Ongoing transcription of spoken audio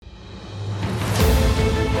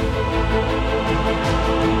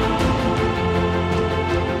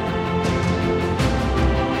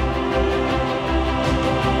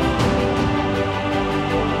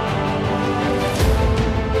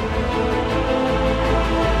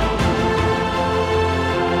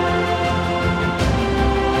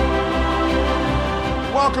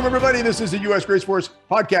everybody. This is the U.S. Grace Force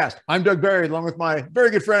podcast. I'm Doug Barry, along with my very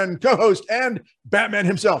good friend, co-host, and Batman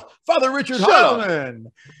himself, Father Richard Heilman.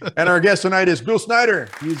 And our guest tonight is Bill Snyder.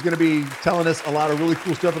 He's going to be telling us a lot of really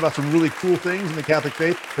cool stuff about some really cool things in the Catholic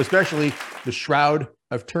faith, especially the Shroud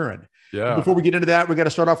of Turin. Yeah. Before we get into that, we got to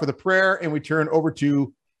start off with a prayer, and we turn over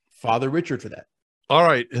to Father Richard for that. All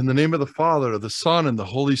right. In the name of the Father, the Son, and the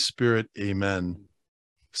Holy Spirit, amen.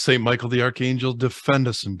 Saint Michael the Archangel, defend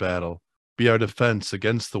us in battle. Be our defense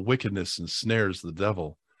against the wickedness and snares of the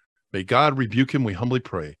devil. May God rebuke him, we humbly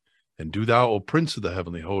pray. And do thou, O Prince of the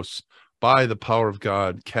heavenly hosts, by the power of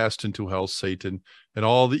God, cast into hell Satan and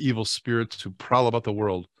all the evil spirits who prowl about the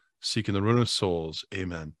world, seeking the ruin of souls.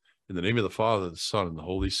 Amen. In the name of the Father, the Son, and the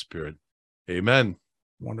Holy Spirit. Amen.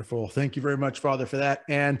 Wonderful. Thank you very much, Father, for that.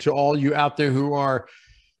 And to all you out there who are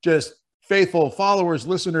just faithful followers,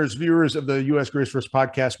 listeners, viewers of the U.S. Grace Force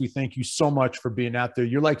podcast, we thank you so much for being out there.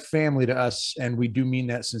 You're like family to us, and we do mean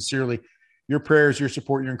that sincerely. Your prayers, your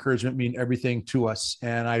support, your encouragement mean everything to us.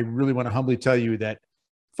 And I really want to humbly tell you that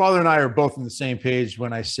Father and I are both on the same page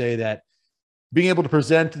when I say that being able to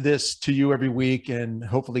present this to you every week and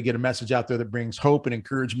hopefully get a message out there that brings hope and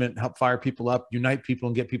encouragement, help fire people up, unite people,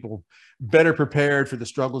 and get people better prepared for the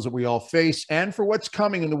struggles that we all face and for what's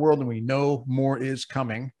coming in the world. And we know more is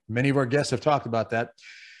coming. Many of our guests have talked about that.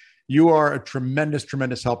 You are a tremendous,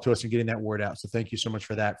 tremendous help to us in getting that word out. So thank you so much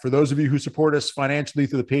for that. For those of you who support us financially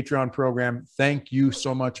through the Patreon program, thank you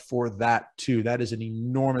so much for that too. That is an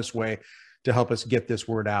enormous way to help us get this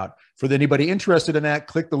word out. For anybody interested in that,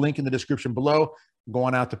 click the link in the description below, go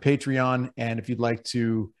on out to Patreon. And if you'd like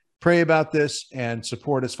to pray about this and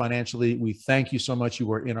support us financially, we thank you so much.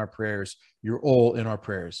 You are in our prayers. You're all in our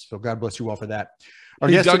prayers. So God bless you all for that.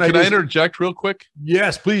 Hey, Doug, can I interject real quick?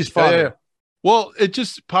 Yes, please, Father. Yeah. Well, it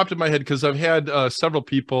just popped in my head because I've had several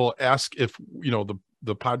people ask if,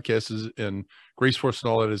 the podcast is in Grace Force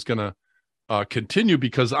and all that is going to continue,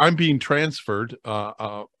 because I'm being transferred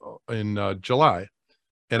in July.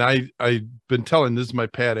 And I've been telling, this is my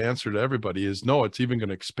pat answer to everybody, is no, it's even going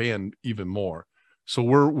to expand even more. So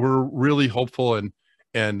we're really hopeful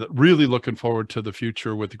and really looking forward to the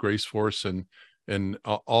future with the Grace Force and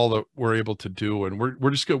all that we're able to do. And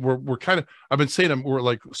we're just good. We're kind of, I've been saying, we're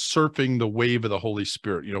like surfing the wave of the Holy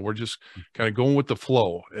Spirit. We're just kind of going with the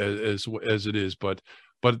flow as it is, but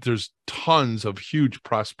there's tons of huge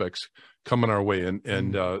prospects coming our way,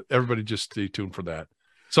 and everybody just stay tuned for that.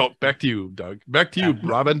 So back to you, Doug. Back to you,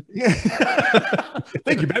 Robin.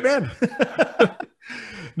 Thank you, Batman.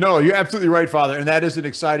 No, you're absolutely right, Father. And that is an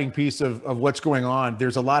exciting piece of what's going on.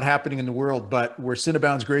 There's a lot happening in the world, but where sin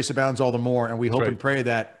abounds, grace abounds all the more. And we hope and pray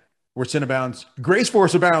that where sin abounds, Grace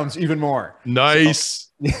Force abounds even more. Nice.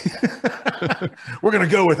 So, we're going to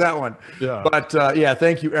go with that one. Yeah. But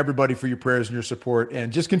thank you everybody for your prayers and your support,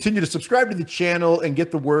 and just continue to subscribe to the channel and get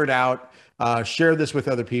the word out. Share this with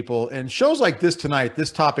other people, and shows like this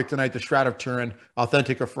topic tonight, the Shroud of Turin,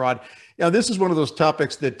 authentic or fraud. This is one of those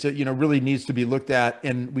topics that, really needs to be looked at,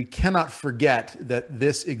 and we cannot forget that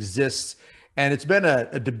this exists. And it's been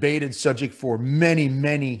a debated subject for many,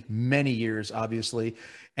 many, many years, obviously.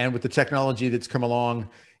 And with the technology that's come along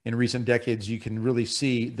in recent decades, you can really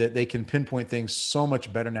see that they can pinpoint things so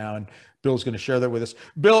much better now. And Bill's going to share that with us.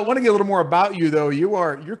 Bill, I want to get a little more about you, though.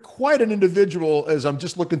 You're quite an individual, as I'm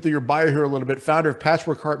just looking through your bio here a little bit, founder of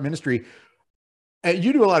Patchwork Heart Ministry. And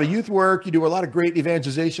you do a lot of youth work. You do a lot of great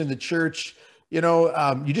evangelization in the church. You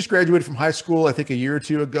just graduated from high school, I think a year or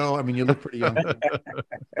two ago. I mean, you look pretty young.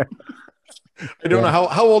 I don't know.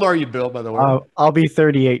 How old are you, Bill, by the way? I'll be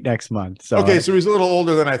 38 next month. So okay, so he's a little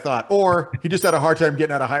older than I thought. Or he just had a hard time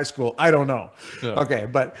getting out of high school. I don't know. Yeah. Okay,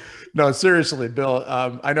 but no, seriously, Bill,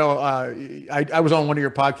 I know I was on one of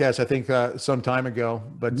your podcasts, I think, some time ago,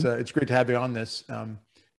 but it's great to have you on this.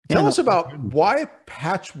 Tell us about why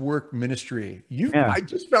Patchwork Ministry. I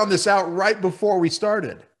just found this out right before we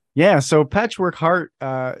started. Yeah, so Patchwork Heart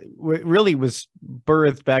really was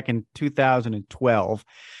birthed back in 2012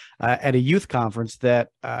 at a youth conference that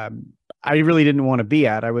I really didn't want to be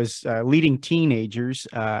at. I was leading teenagers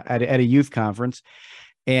at a youth conference,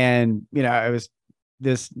 and I was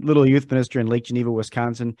this little youth minister in Lake Geneva,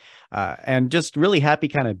 Wisconsin, and just really happy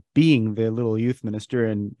kind of being the little youth minister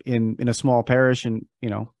in a small parish in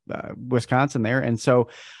Wisconsin there. And so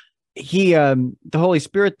the Holy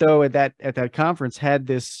Spirit, though, at that conference had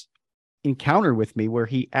this encounter with me where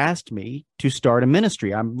he asked me to start a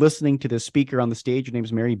ministry. I'm listening to this speaker on the stage. Her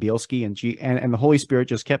name's Mary Bielski, and the Holy Spirit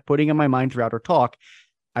just kept putting in my mind throughout her talk,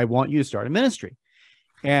 I want you to start a ministry.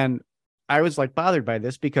 And I was like bothered by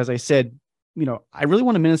this because I said, I really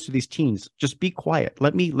want to minister to these teens. Just be quiet.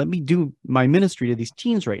 Let me do my ministry to these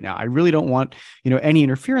teens right now. I really don't want, any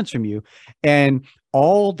interference from you. And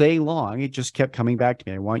all day long, it just kept coming back to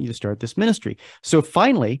me. I want you to start this ministry. So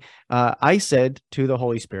finally, I said to the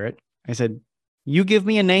Holy Spirit, I said, you give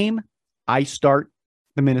me a name, I start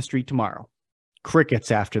the ministry tomorrow. Crickets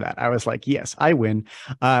after that. I was like, yes, I win.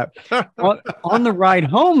 On the ride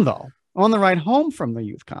home, though, on the ride home from the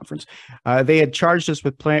youth conference, they had charged us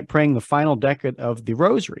with praying the final decade of the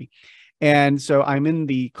rosary. And so I'm in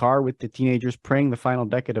the car with the teenagers praying the final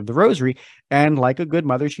decade of the rosary. And like a good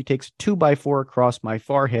mother, she takes a 2x4 across my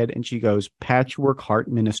forehead and she goes, Patchwork Heart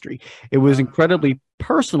Ministry. It was incredibly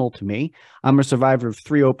personal to me. I'm a survivor of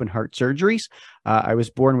 3 open heart surgeries. I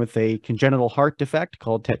was born with a congenital heart defect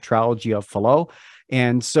called tetralogy of Fallot.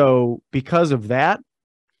 And so because of that,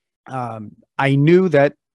 I knew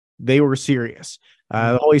that they were serious.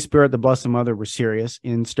 The Holy Spirit, the Blessed Mother were serious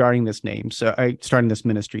in starting this starting this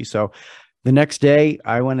ministry. So the next day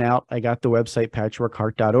I went out, I got the website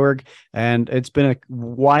patchworkheart.org, and it's been a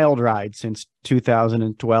wild ride since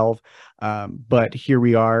 2012. But here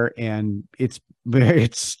we are, and it's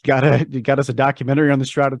got us a documentary on the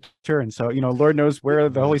Shroud of Turin. So, Lord knows where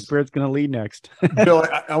the Holy Spirit's going to lead next. Bill,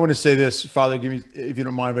 I want to say this, Father, give me, if you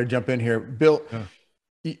don't mind if I jump in here. Bill,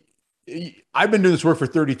 I've been doing this work for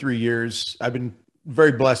 33 years. I've been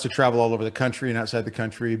very blessed to travel all over the country and outside the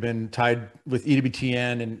country. Been tied with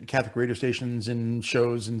EWTN and Catholic radio stations and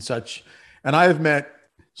shows and such. And I have met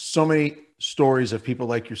so many stories of people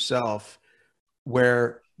like yourself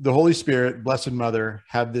where the Holy Spirit, Blessed Mother,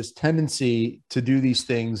 have this tendency to do these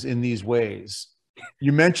things in these ways.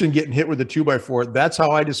 You mentioned getting hit with a 2x4. That's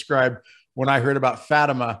how I described when I heard about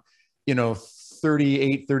Fatima,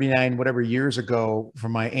 38, 39, whatever years ago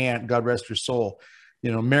from my aunt, God rest her soul.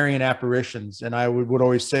 Marian apparitions. And I would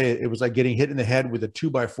always say it was like getting hit in the head with a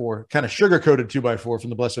 2x4, kind of sugar-coated 2x4 from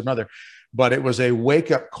the Blessed Mother. But it was a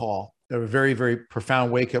wake-up call, a very, very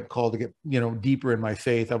profound wake-up call to get, deeper in my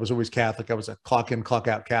faith. I was always Catholic. I was a clock in, clock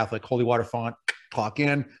out Catholic. Holy water font, clock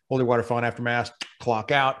in. Holy water font after Mass,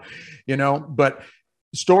 clock out, But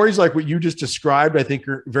stories like what you just described, I think,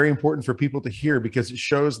 are very important for people to hear, because it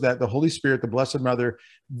shows that the Holy Spirit, the Blessed Mother,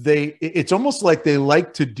 it's almost like they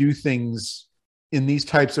like to do things in these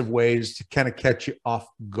types of ways to kind of catch you off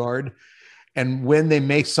guard. And when they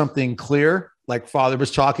make something clear, like Father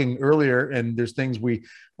was talking earlier, and there's things we're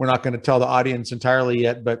not going to tell the audience entirely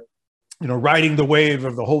yet, but, riding the wave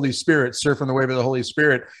of the Holy Spirit, surfing the wave of the Holy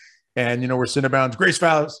Spirit, and, where sin abounds, grace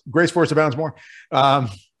for us abounds more.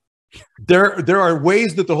 There are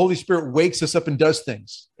ways that the Holy Spirit wakes us up and does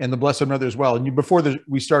things, and the Blessed Mother as well. And before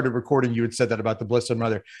we started recording, you had said that about the Blessed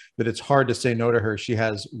Mother, that it's hard to say no to her. She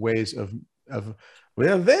has ways we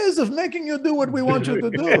have ways of making you do what we want you to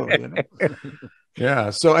do. Yeah.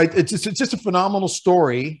 So it's just a phenomenal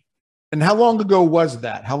story. And how long ago was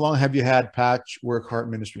that? How long have you had Patchwork Heart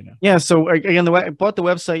Ministry now? Yeah. So again, I bought the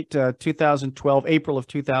website 2012, April of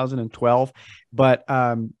 2012, but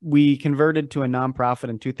we converted to a nonprofit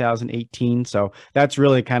in 2018. So that's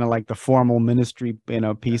really kind of like the formal ministry,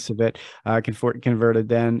 piece of it. Converted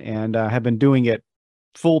then, and have been doing it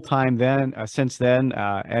full-time since then,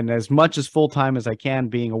 and as much as full-time as I can,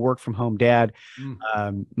 being a work from home dad,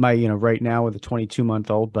 right now with a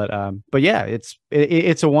 22-month-old, but yeah,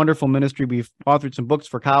 it's a wonderful ministry. We've authored some books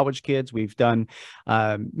for college kids. We've done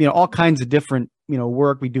all kinds of different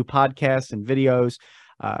work. We do podcasts and videos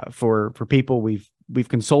for people. We've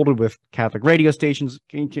consulted with Catholic radio stations,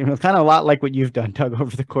 kind of a lot like what you've done, Doug,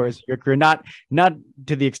 over the course of your career, not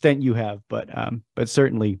to the extent you have, but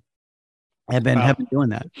certainly have been doing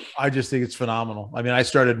that. I just think it's phenomenal. I mean, I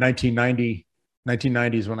started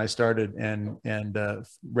 1990s when I started, and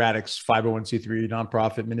Radix 501c3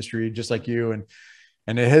 nonprofit ministry, just like you.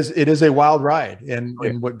 And it is a wild ride,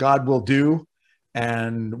 and what God will do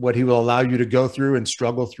and what he will allow you to go through and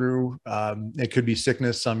struggle through. It could be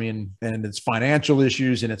sickness. I mean, and it's financial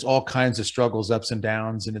issues, and it's all kinds of struggles, ups and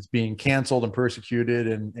downs, and it's being canceled and persecuted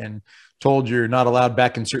and told you're not allowed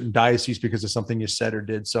back in certain dioceses because of something you said or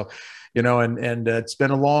did. So, and it's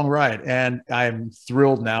been a long ride, and I'm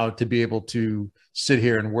thrilled now to be able to sit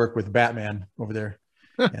here and work with Batman over there.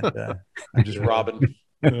 And I'm just Robin.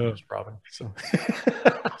 Just Robin.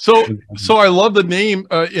 So I love the name,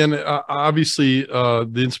 and obviously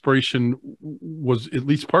the inspiration was at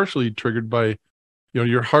least partially triggered by,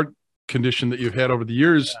 your heart condition that you've had over the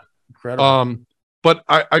years. Yeah, incredible. But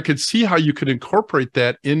I could see how you could incorporate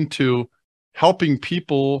that into helping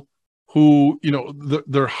people who,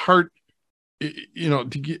 their heart,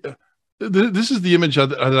 this is the image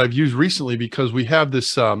that I've used recently, because we have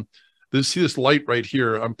this, see this light right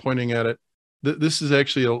here. I'm pointing at it. This is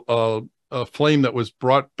actually a flame that was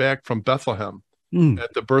brought back from Bethlehem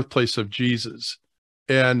at the birthplace of Jesus.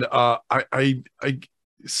 And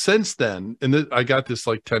since then, and I got this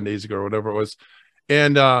like 10 days ago or whatever it was.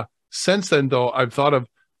 And since then, though, I've thought of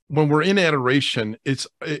when we're in adoration, it's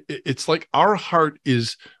like our heart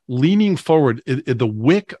is leaning forward. The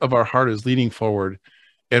wick of our heart is leaning forward,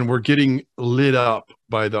 and we're getting lit up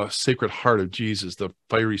by the sacred heart of Jesus, the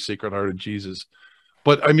fiery sacred heart of Jesus.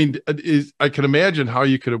 But I mean, I can imagine how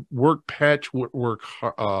you could work patchwork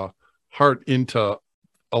heart into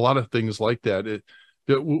a lot of things like that.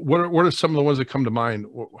 What are some of the ones that come to mind?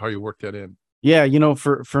 How you work that in? Yeah,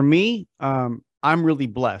 for me, I'm really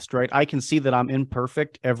blessed, right? I can see that I'm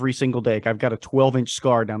imperfect every single day. I've got a 12-inch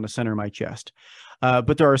scar down the center of my chest.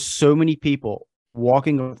 But there are so many people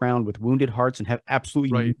walking around with wounded hearts and have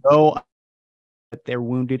absolutely no idea that they're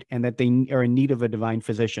wounded and that they are in need of a divine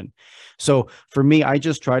physician. So for me, I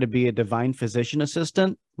just try to be a divine physician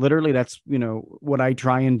assistant. Literally, that's, what I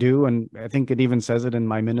try and do. And I think it even says it in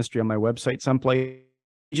my ministry on my website someplace.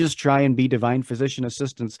 Just try and be divine physician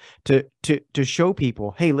assistants to show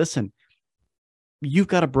people, hey, listen, you've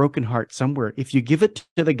got a broken heart somewhere. If you give it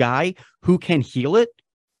to the guy who can heal it,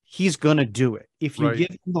 he's going to do it. If you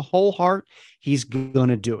give him the whole heart, he's going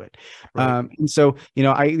to do it. And so,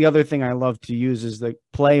 the other thing I love to use is the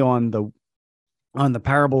play on the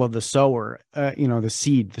parable of the sower, the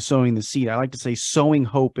seed, the sowing the seed. I like to say sowing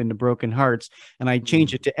hope into broken hearts, and I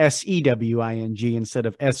change it to SEWING instead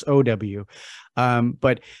of SOW.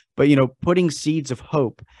 But putting seeds of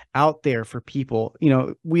hope out there for people.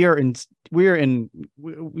 We've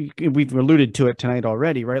alluded to it tonight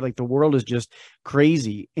already, right? Like the world is just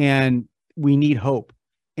crazy, and we need hope.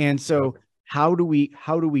 And so, how do we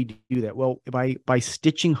do that? Well, by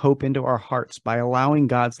stitching hope into our hearts, by allowing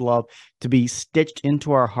God's love to be stitched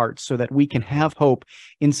into our hearts so that we can have hope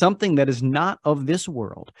in something that is not of this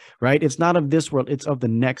world, right? It's not of this world, it's of the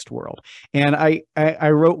next world. And I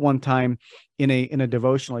wrote one time in a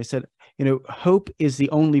devotional, I said, hope is the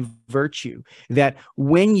only virtue that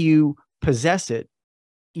when you possess it,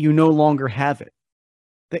 you no longer have it.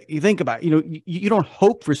 You think about it, you don't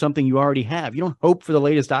hope for something you already have. You don't hope for the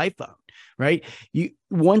latest iPhone. Right.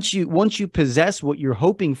 Once you possess what you're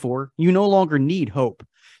hoping for, you no longer need hope.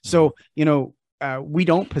 So, we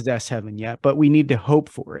don't possess heaven yet, but we need to hope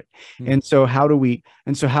for it. And so how do we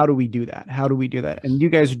do that? How do we do that? And you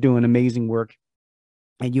guys are doing amazing work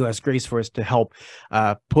at U.S. Grace for us to help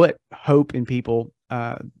put hope in people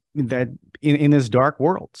that in this dark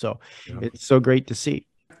world. So it's so great to see.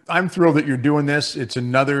 I'm thrilled that you're doing this. It's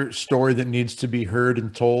another story that needs to be heard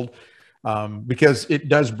and told. Because it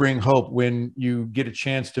does bring hope when you get a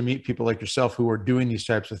chance to meet people like yourself who are doing these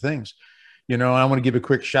types of things. I want to give a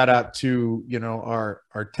quick shout out to,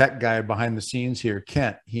 our tech guy behind the scenes here,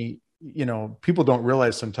 Kent. He, people don't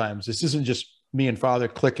realize sometimes this isn't just me and Father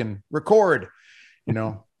clicking record,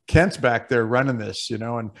 Kent's back there running this,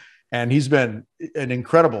 and he's been an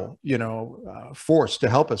incredible, force to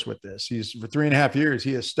help us with this. He's for 3.5 years,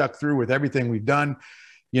 he has stuck through with everything we've done.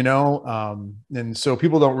 And so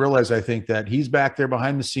people don't realize, I think, that he's back there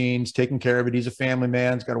behind the scenes taking care of it. He's a family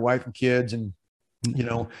man. He's got a wife and kids. And,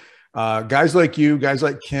 guys like you, guys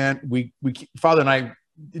like Kent, we Father and I,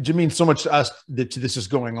 it means so much to us that this is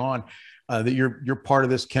going on, that you're part of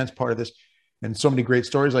this, Kent's part of this, and so many great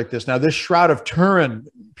stories like this. Now, this Shroud of Turin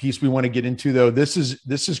piece we want to get into, though, this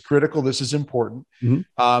is critical. This is important.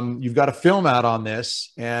 You've got a film out on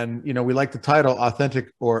this, and we like the title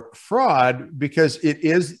 "Authentic or Fraud" because it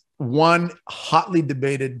is one hotly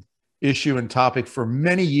debated issue and topic for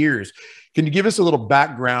many years. Can you give us a little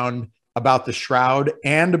background about the Shroud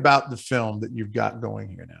and about the film that you've got going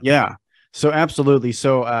here now? Yeah. So absolutely.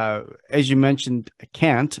 So as you mentioned,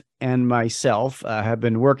 Kent and myself have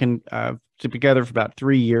been working together for about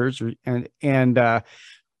 3 years, and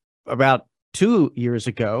about 2 years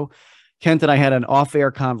ago, Kent and I had an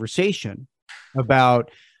off-air conversation about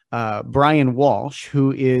Brian Walsh,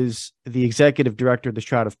 who is the executive director of the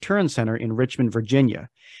Shroud of Turin Center in Richmond, Virginia.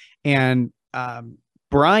 And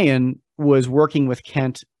Brian was working with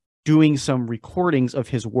Kent doing some recordings of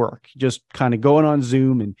his work, just kind of going on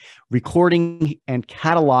Zoom and recording and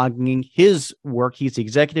cataloging his work. He's the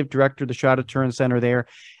executive director of the Shroud of Turin Center there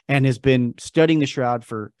and has been studying the Shroud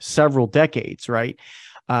for several decades, right?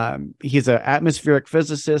 He's an atmospheric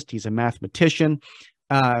physicist. He's a mathematician.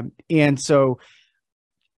 And so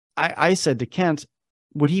I said to Kent,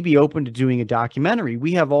 would he be open to doing a documentary?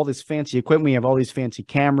 We have all this fancy equipment. We have all these fancy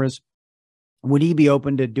cameras. Would he be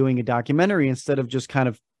open to doing a documentary instead of just kind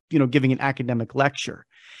of, giving an academic lecture?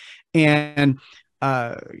 And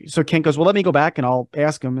so Kent goes, well, let me go back and I'll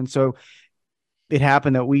ask him. And so it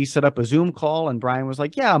happened that we set up a Zoom call and Brian was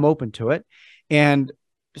like, yeah, I'm open to it. And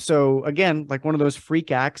so again, like one of those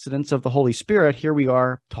freak accidents of the Holy Spirit, here we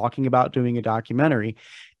are talking about doing a documentary.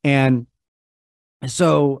 And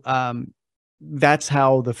so that's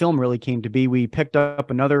how the film really came to be. We picked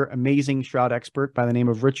up another amazing Shroud expert by the name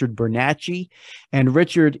of Richard Bernacchi, and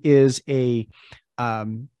Richard is a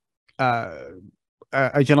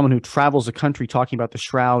gentleman who travels the country talking about the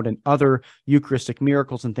Shroud and other Eucharistic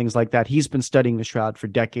miracles and things like that. He's been studying the Shroud for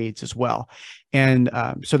decades as well. And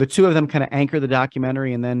so the two of them kind of anchor the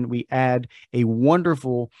documentary, and then we add a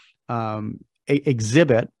wonderful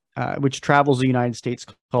exhibit which travels the United States,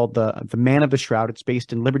 called the Man of the Shroud. It's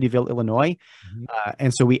based in Libertyville, Illinois,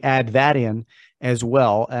 and so we add that in as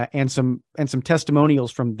well, and some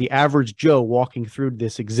testimonials from the average Joe walking through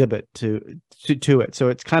this exhibit to it. So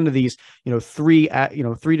it's kind of these three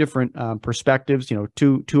different perspectives,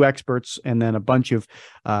 two experts, and then a bunch of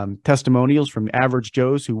testimonials from average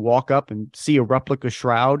Joes who walk up and see a replica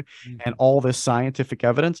shroud and all this scientific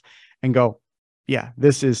evidence and go, yeah,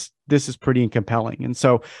 this is pretty compelling. And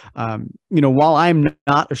so, while I'm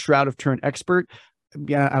not a Shroud of Turin expert,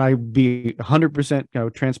 and I be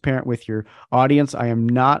 100% transparent with your audience, I am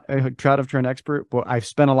not a Shroud of Turin expert, but I've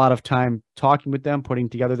spent a lot of time talking with them, putting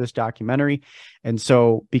together this documentary. And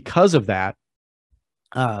so because of that,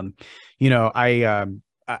 I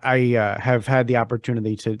have had the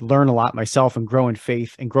opportunity to learn a lot myself and grow in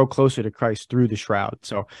faith and grow closer to Christ through the Shroud.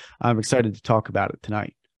 So I'm excited to talk about it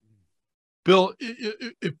tonight. Bill,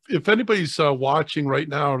 if anybody's watching right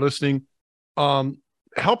now or listening,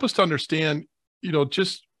 help us to understand,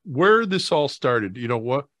 just where this all started.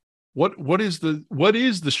 What is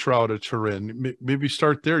the Shroud of Turin? Maybe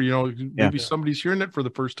start there. Maybe somebody's hearing it for the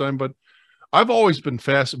first time, but I've always been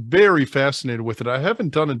very fascinated with it. I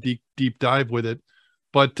haven't done a deep dive with it,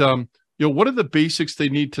 but what are the basics they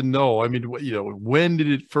need to know? I mean, when did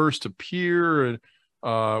it first appear, and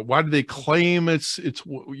why do they claim it's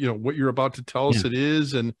what you're about to tell us it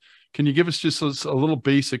is? And can you give us just a little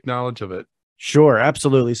basic knowledge of it? Sure,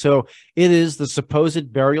 absolutely. So it is the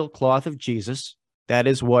supposed burial cloth of Jesus. That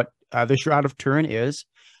is what the Shroud of Turin is,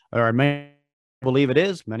 or many believe it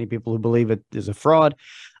is. Many people who believe it is a fraud.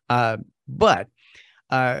 But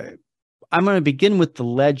I'm going to begin with the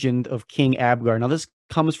legend of King Abgar. Now, this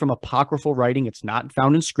comes from apocryphal writing. It's not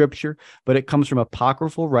found in scripture, but it comes from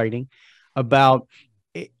apocryphal writing about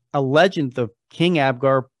a legend of King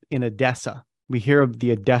Abgar in Edessa. We hear of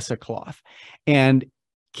the Edessa cloth. And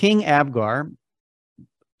King Abgar,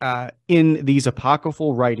 in these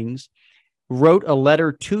apocryphal writings, wrote a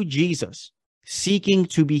letter to Jesus seeking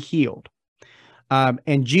to be healed.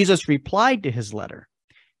 And Jesus replied to his letter,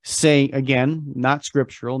 saying, again, not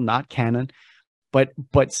scriptural, not canon, but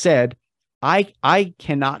said, I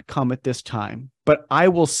cannot come at this time, but I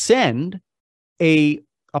will send a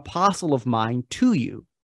apostle of mine to you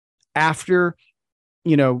after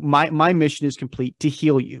my mission is complete to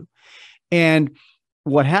heal you. And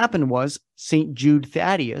what happened was St. Jude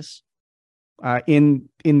Thaddeus in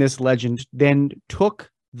this legend then took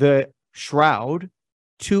the shroud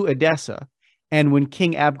to Edessa, and when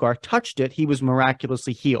King Abgar touched it, he was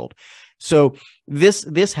miraculously healed. So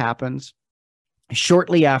this happens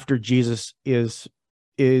shortly after Jesus is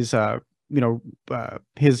his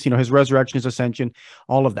resurrection, his ascension,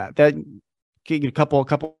 all of that. That a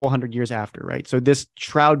couple hundred years after, right? So this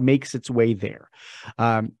shroud makes its way there,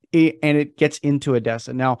 and it gets into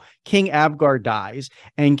Edessa. Now, King Abgar dies,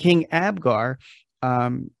 and King Abgar,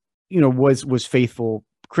 was faithful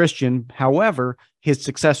Christian. However, his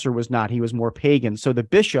successor was not. He was more pagan. So the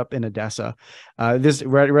bishop in Edessa, this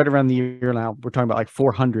right around the year, now we're talking about like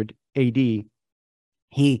 400 A.D.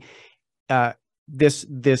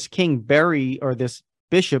 This king this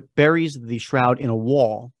bishop buries the shroud in a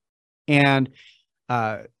wall, and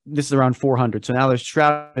this is around 400. So now the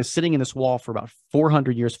shroud is sitting in this wall for about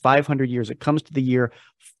 400 years, 500 years. It comes to the year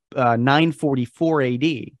 944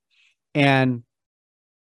 A.D. And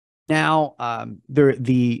now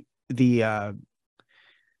the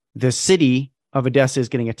city of Edessa is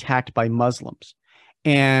getting attacked by Muslims,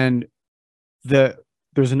 and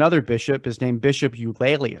there's another bishop. His name Bishop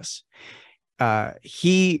Eulalius.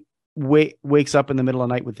 He wakes up in the middle of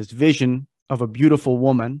the night with this vision of a beautiful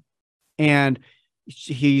woman, and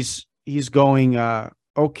he's going,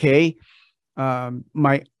 okay,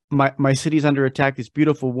 my city's under attack. This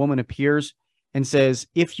beautiful woman appears and says,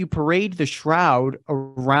 if you parade the shroud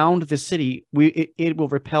around the city, it will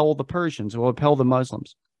repel the Persians, it will repel the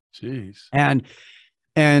Muslims. Jeez. And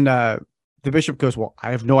the bishop goes, well,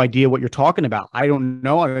 I have no idea what you're talking about. I don't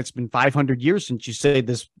know. It's been 500 years since you said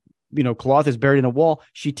this cloth is buried in a wall.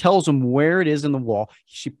 She tells him where it is in the wall.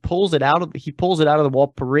 He pulls it out of the wall,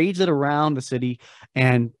 parades it around the city,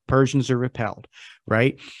 and Persians are repelled.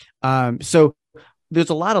 Right. So there's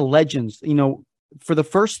a lot of legends, for the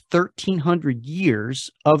first 1,300 years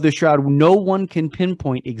of the Shroud. No one can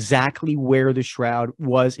pinpoint exactly where the Shroud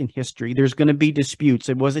was in history. There's going to be disputes.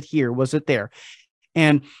 Was it here? Was it there?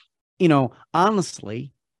 And,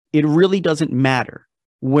 honestly, it really doesn't matter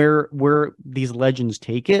where these legends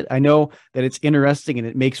take it. I know that it's interesting and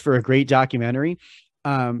it makes for a great documentary,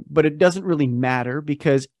 but it doesn't really matter,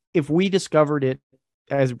 because if we discovered it,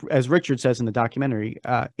 as Richard says in the documentary,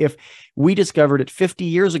 if we discovered it 50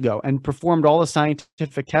 years ago and performed all the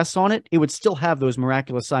scientific tests on it, it would still have those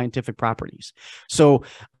miraculous scientific properties. So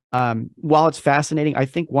while it's fascinating, I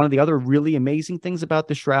think one of the other really amazing things about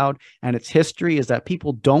the Shroud and its history is that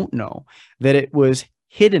people don't know that it was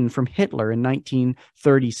hidden from Hitler in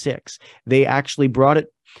 1936. They actually brought it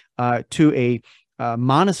to a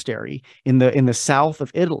monastery in the south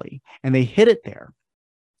of Italy, and they hid it there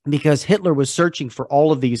because Hitler was searching for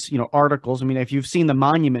all of these, articles. I mean, if you've seen The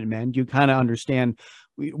Monument Men, you kind of understand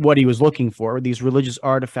what he was looking for, these religious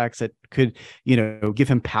artifacts that could, give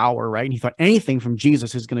him power, right? And he thought anything from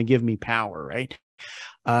Jesus is going to give me power, right?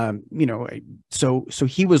 So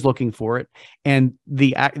he was looking for it, and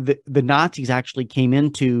the Nazis actually came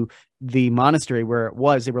into the monastery where it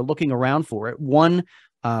was. They were looking around for it. One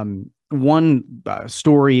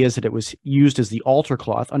story is that it was used as the altar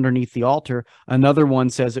cloth underneath the altar. Another one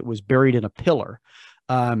says it was buried in a pillar.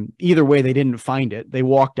 Either way, they didn't find it. They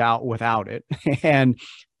walked out without it. And,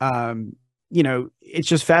 it's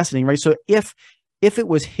just fascinating, right? So if it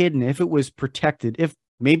was hidden, if it was protected, if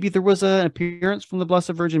maybe there was an appearance from the Blessed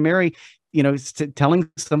Virgin Mary, telling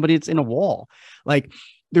somebody it's in a wall, like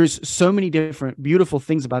there's so many different beautiful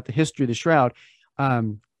things about the history of the Shroud,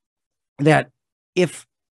 that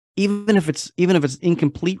even if it's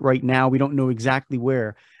incomplete right now, we don't know exactly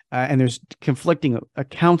where, and there's conflicting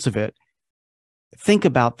accounts of it. Think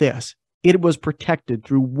about this. It was protected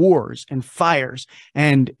through wars and fires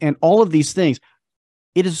and all of these things.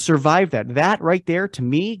 It has survived that. That right there, to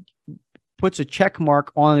me, puts a check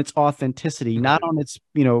mark on its authenticity, not on its,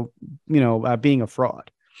 being a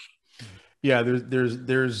fraud. Yeah,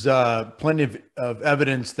 there's plenty of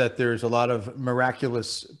evidence that there's a lot of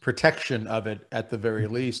miraculous protection of it at the very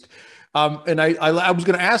least. And I was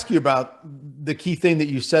going to ask you about the key thing that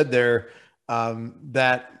you said there,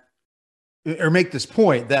 make this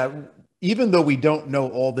point that even though we don't know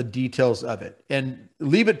all the details of it and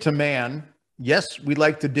leave it to man, yes, we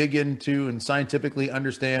like to dig into and scientifically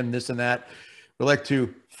understand this and that. We like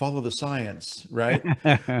to follow the science, right?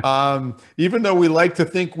 Even though we like to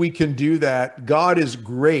think we can do that, God is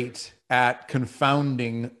great at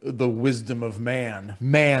confounding the wisdom of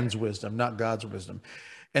man's wisdom, not God's wisdom.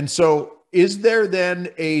 And so is there then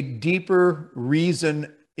a deeper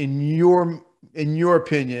reason in your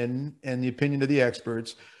opinion and the opinion of the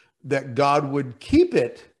experts that God would keep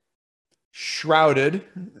it shrouded,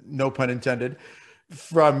 no pun intended,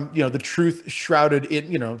 from, the truth shrouded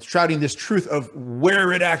in, shrouding this truth of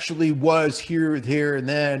where it actually was here, and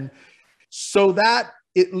then, so that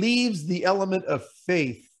it leaves the element of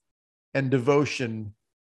faith and devotion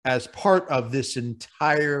as part of this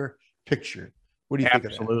entire picture. What do you think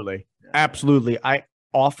of that? Absolutely. Absolutely. I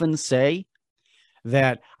often say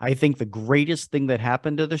that I think the greatest thing that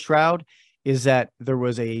happened to the Shroud is that there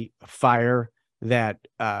was a fire that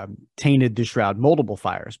tainted the Shroud, multiple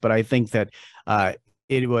fires. But I think that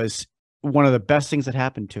it was one of the best things that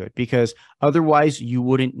happened to it, because otherwise you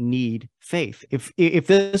wouldn't need faith. If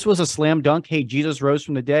this was a slam dunk, hey, Jesus rose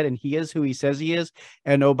from the dead and he is who he says he is,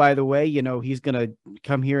 and oh, by the way, he's going to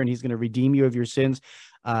come here and he's going to redeem you of your sins,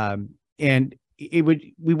 and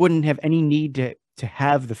we wouldn't have any need to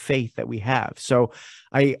have the faith that we have. So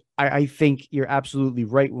I think you're absolutely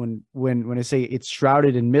right when I say it's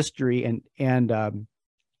shrouded in mystery and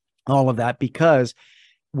all of that, because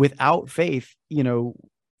without faith, it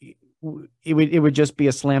would just be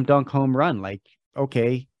a slam dunk home run. Like,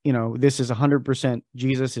 okay, this is 100%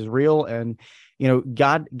 Jesus is real. And,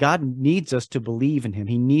 God needs us to believe in him.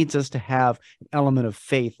 He needs us to have an element of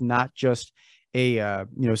faith, not just a,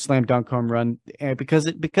 slam dunk home run, because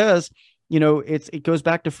it goes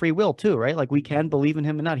back to free will too, right? Like we can believe in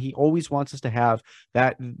him and not. He always wants us to have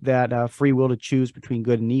that free will to choose between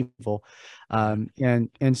good and evil, and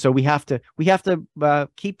so we have to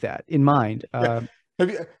keep that in mind. Yeah. Have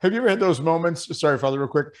you ever had those moments? Sorry, Father, real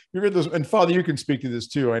quick. You ever had those? And Father, you can speak to this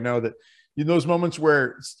too. I know that those moments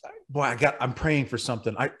where, boy, I'm praying for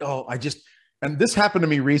something. And this happened to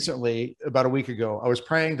me recently, about a week ago. I was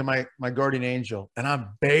praying to my guardian angel, and I'm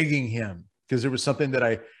begging him because there was something that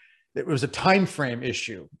it was a time frame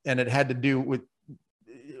issue, and it had to do with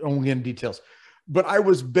only in details. But I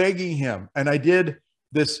was begging him, and I did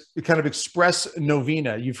this kind of express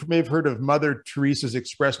novena. You may have heard of Mother Teresa's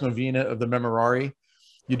express novena of the Memorare.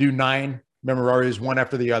 You do 9 Memoraries, one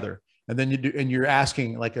after the other, and then you're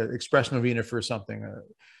asking like an express novena for something,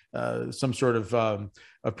 some sort of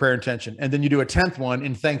prayer intention, and then you do a 10th one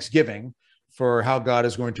in thanksgiving for how God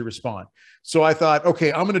is going to respond. So I thought,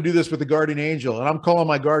 okay, I'm going to do this with the guardian angel, and I'm calling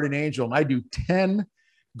my guardian angel, and I do 10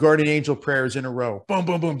 guardian angel prayers in a row. Boom,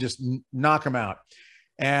 boom, boom, just knock them out.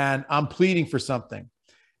 And I'm pleading for something.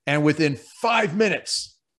 And within 5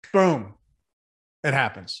 minutes, boom, it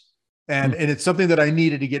happens. And it's something that I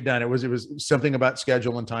needed to get done. It was something about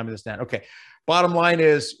schedule and time and this, that. Okay. Bottom line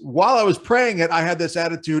is, while I was praying it, I had this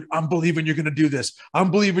attitude, I'm believing you're going to do this.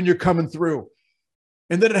 I'm believing you're coming through.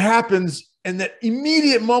 And then it happens. And that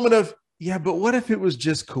immediate moment of, yeah, but what if it was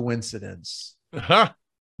just coincidence? Yeah.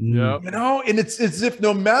 You know, and it's as if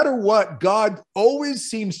no matter what, God always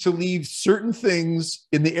seems to leave certain things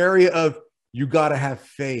in the area of, you got to have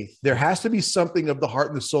faith. There has to be something of the heart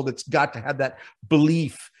and the soul that's got to have that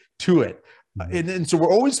belief to it. And so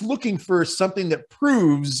we're always looking for something that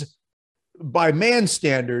proves by man's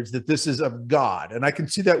standards that this is of God. And I can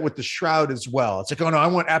see that with the Shroud as well. It's like, oh no, I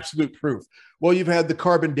want absolute proof. Well, you've had the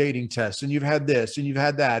carbon dating test, and you've had this, and you've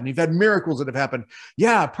had that, and you've had miracles that have happened.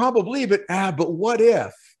 Yeah, probably, but what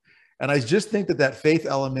if? And I just think that faith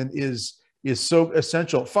element is so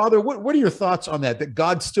essential. Father, what are your thoughts on that? That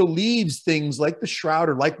God still leaves things like the Shroud,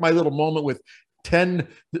 or like my little moment with 10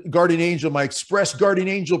 guardian angel, my express guardian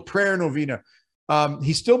angel prayer novena.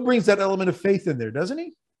 He still brings that element of faith in there, doesn't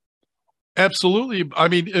he? Absolutely. I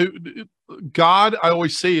mean, God, I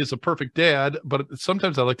always say, is a perfect dad, but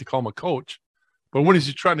sometimes I like to call him a coach. But what is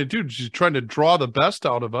he trying to do? He's trying to draw the best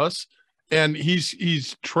out of us, and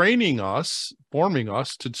he's training us, forming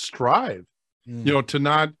us to strive, you know, to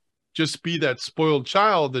not just be that spoiled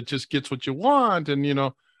child that just gets what you want. And, you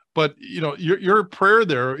know, but, you know, your prayer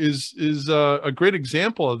there is a great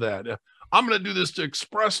example of that. I'm going to do this to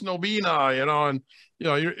express novena, you know, and, you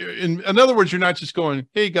know, in other words, you're not just going,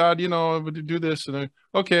 hey, God, you know, I'm going to do this. And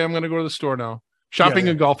okay, I'm going to go to the store now, shopping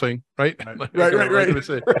and golfing. Right.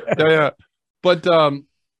 Right. Yeah. But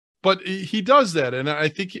he does that. And I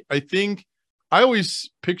think I always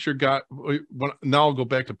picture God. Now I'll go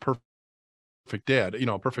back to perfect dad, you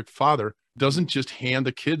know, a perfect father doesn't just hand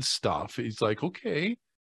the kids stuff. He's like, okay,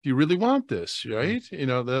 do you really want this? Right. You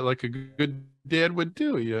know, that like a good dad would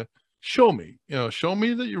do. You show me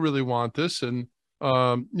that you really want this. And,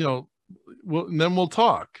 you know, then we'll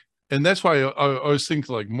talk. And that's why I always think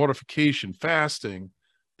like mortification, fasting,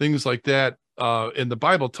 things like that. And the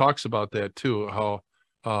Bible talks about that too, how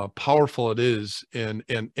powerful it is. And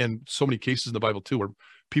so many cases in the Bible too, where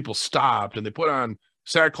people stopped and they put on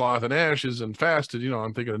sackcloth and ashes and fasted. You know,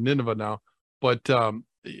 I'm thinking of Nineveh now, but I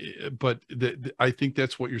think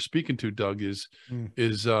that's what you're speaking to, Doug, is you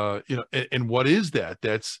know, and what is that?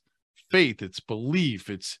 That's faith, it's belief,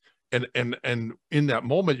 it's and in that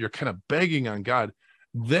moment you're kind of begging on God.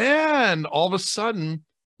 Then all of a sudden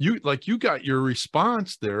you got your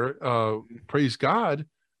response there, praise God.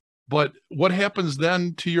 But what happens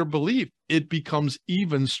then to your belief? It becomes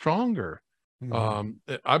even stronger.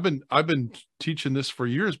 I've been teaching this for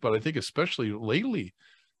years, but I think especially lately,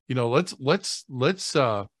 you know, let's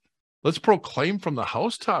proclaim from the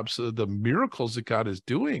housetops the miracles that God is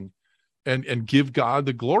doing, and give God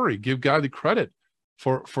the glory, give God the credit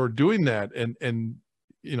for doing that. And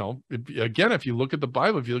you know, if you look at the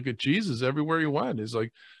Bible, if you look at Jesus, everywhere he went, is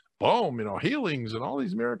like, boom, you know, healings and all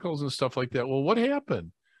these miracles and stuff like that. Well, what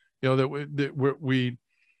happened? You know, we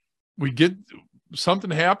get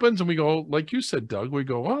something happens and we go, like you said, Doug, we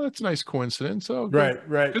go, oh, that's a nice coincidence. Oh, good.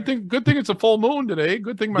 Right. Good thing it's a full moon today.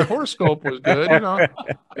 Good thing my horoscope was good, you know.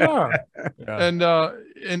 Yeah.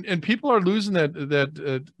 And people are losing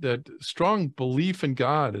that strong belief in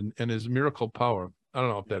God and his miracle power. I don't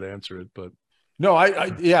know if that answered it, but no,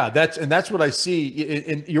 that's what I see.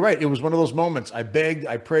 And you're right. It was one of those moments. I begged,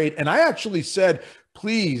 I prayed, and I actually said,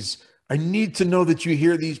 please, I need to know that you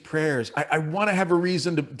hear these prayers. I want to have a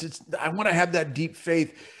reason I want to have that deep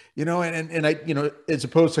faith, you know, and I, you know, as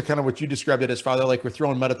opposed to kind of what you described it as, Father, like we're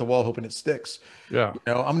throwing mud at the wall, hoping it sticks. Yeah. You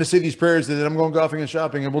know, I'm going to say these prayers and then I'm going golfing and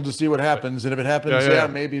shopping and we'll just see what happens. And if it happens,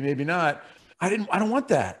 maybe not. I don't want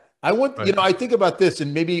that. I want, you know, I think about this,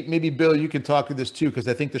 and maybe Bill, you can talk to this too, because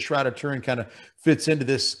I think the Shroud of Turin kind of fits into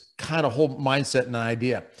this kind of whole mindset and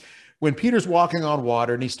idea. when Peter's walking on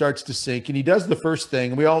water and he starts to sink, and he does the first thing,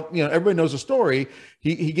 and we all, everybody knows the story.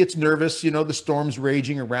 He gets nervous, the storm's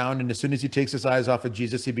raging around, and as soon as he takes his eyes off of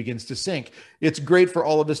Jesus, he begins to sink. It's great for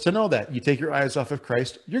all of us to know that. You take your eyes off of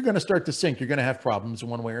Christ, you're going to start to sink. You're going to have problems in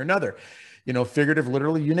one way or another, figurative,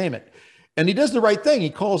 literally, you name it. And he does the right thing. He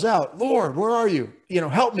calls out, Lord, where are you?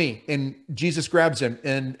 Help me. And Jesus grabs him.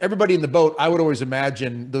 And everybody in the boat, I would always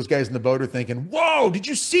imagine those guys in the boat are thinking, whoa, did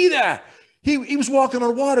you see that? He was walking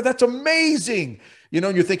on water. That's amazing.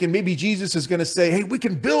 And you're thinking maybe Jesus is going to say, hey, we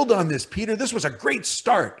can build on this, Peter. This was a great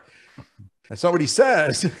start. That's not what he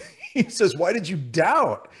says. He says, why did you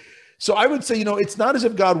doubt? So I would say, it's not as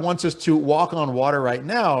if God wants us to walk on water right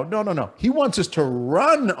now. No. He wants us to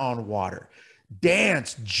run on water,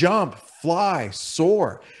 dance, jump, fly,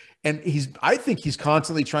 soar. And I think he's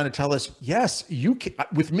constantly trying to tell us, yes, you can,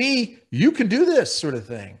 with me, you can do this sort of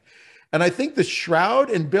thing. And I think the shroud,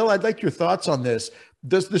 and Bill, I'd like your thoughts on this.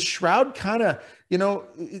 Does the shroud kind of,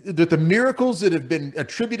 the miracles that have been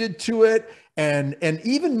attributed to it, and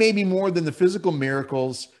even maybe more than the physical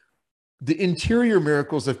miracles, the interior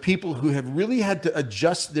miracles of people who have really had to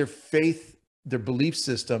adjust their faith, their belief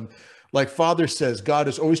system. Like Father says, God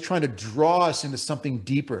is always trying to draw us into something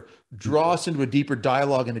deeper, draw us into a deeper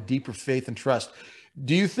dialogue and a deeper faith and trust.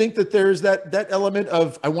 Do you think that there's that element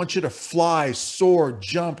of, I want you to fly, soar,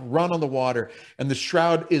 jump, run on the water, and the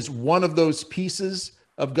shroud is one of those pieces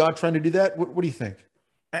of God trying to do that? What do you think?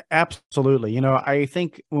 Absolutely. I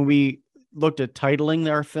think when we looked at titling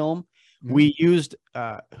our film, we used,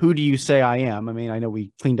 who do you say I am? I mean, I know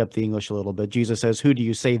we cleaned up the English a little bit. Jesus says, who do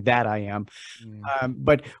you say that I am?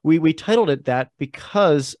 But we titled it that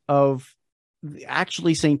because of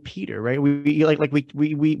actually St. Peter, right?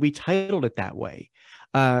 We titled it that way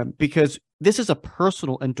because this is a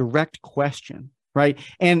personal and direct question, right?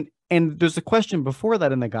 And there's a question before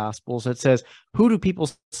that in the Gospels that says, who do people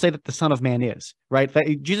say that the Son of Man is, right?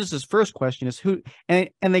 Jesus's first question is who, and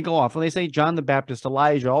they go off and they say John the Baptist,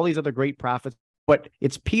 Elijah, all these other great prophets, but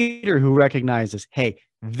it's Peter who recognizes, hey,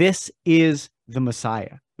 this is the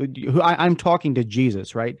Messiah. I'm talking to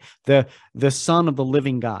Jesus, right? The Son of the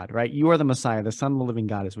living God, right? You are the Messiah, the Son of the living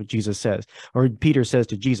God is what Jesus says, or Peter says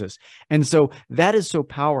to Jesus. And so that is so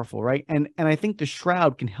powerful, right? And I think the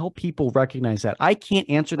shroud can help people recognize that. I can't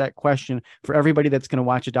answer that question for everybody that's going to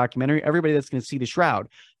watch a documentary, everybody that's going to see the shroud.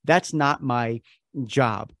 That's not my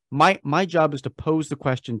job. My job is to pose the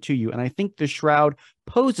question to you. And I think the shroud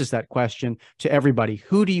poses that question to everybody.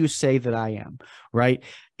 Who do you say that I am? Right.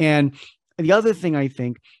 And the other thing I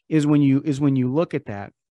think is when you look at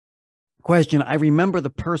that question, I remember the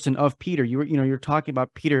person of Peter. You're talking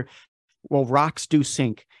about Peter. Well, rocks do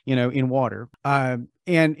sink, in water.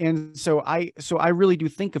 And so I really do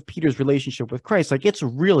think of Peter's relationship with Christ. Like it's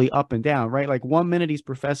really up and down, right? Like one minute he's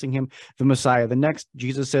professing him the Messiah. The next,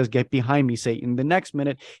 Jesus says, get behind me, Satan. The next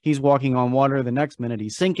minute he's walking on water. The next minute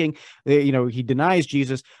he's sinking. He denies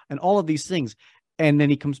Jesus and all of these things. And then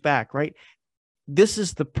he comes back, right? This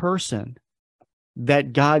is the person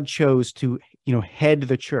that God chose to, head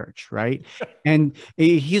the church, right? And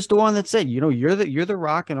he's the one that said, you're the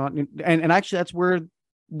rock, and actually that's where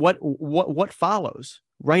what follows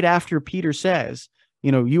right after Peter says,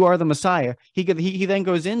 you are the Messiah. He then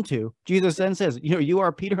goes into, Jesus then says, you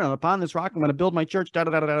are Peter, and upon this rock I'm going to build my church. Da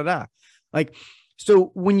da da da da. Like,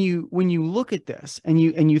 so when you look at this and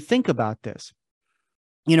you think about this,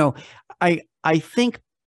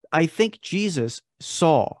 I think Jesus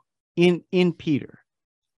saw in Peter.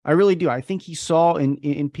 I really do. I think he saw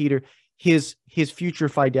in Peter his future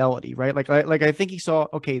fidelity, right? Like I think he saw,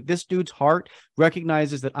 okay, this dude's heart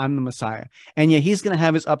recognizes that I'm the Messiah. And yet he's going to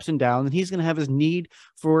have his ups and downs, and he's going to have his need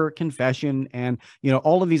for confession and,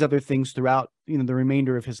 all of these other things throughout, the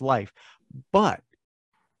remainder of his life. But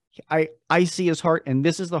I see his heart, and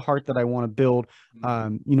this is the heart that I want to build,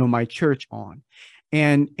 my church on.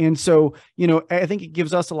 And so, I think it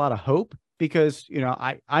gives us a lot of hope. Because,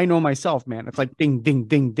 I know myself, man, it's like ding, ding,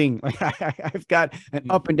 ding, ding. Like I've got an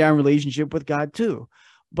up and down relationship with God too.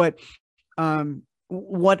 But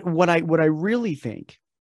what I really think,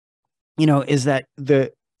 is that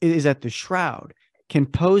the shroud can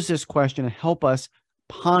pose this question and help us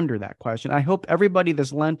ponder that question. I hope everybody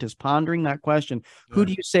this Lent is pondering that question. Yeah. Who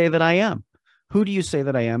do you say that I am? Who do you say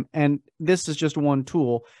that I am? And this is just one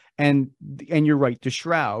tool. And you're right, the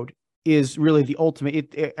shroud is really the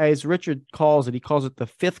ultimate, as Richard calls it, he calls it the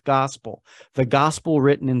fifth gospel, the gospel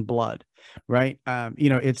written in blood, right?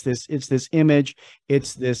 It's this image,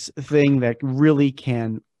 it's this thing that really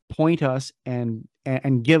can point us and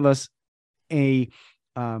give us a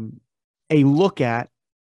look at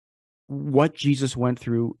what Jesus went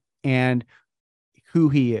through and who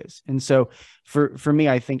he is. And so for me,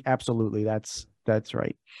 I think absolutely that's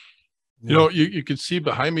right. You know, you can see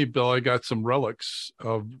behind me, Bill, I got some relics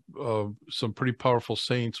of some pretty powerful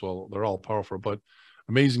saints. Well, they're all powerful, but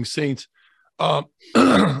amazing saints.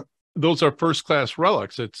 Those are first-class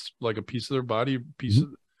relics. It's like a piece of their body, of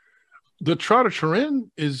the Shroud of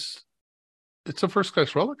Turin it's a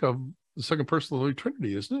first-class relic of the second person of the Holy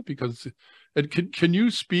Trinity, isn't it? Because can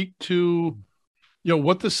you speak to,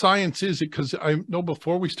 what the science is? Because I know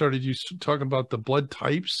before we started, you talking about the blood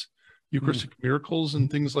types, Eucharistic miracles,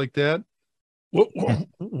 and things like that.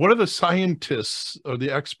 What are the scientists or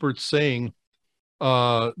the experts saying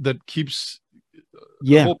that keeps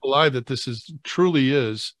the hope alive that this truly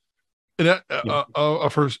is a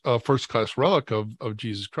first class relic of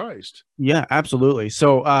Jesus Christ? Yeah, absolutely.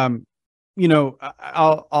 So I'll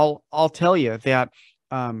tell you that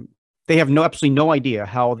they have absolutely no idea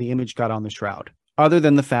how the image got on the shroud, other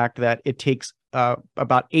than the fact that it takes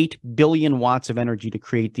about 8 billion watts of energy to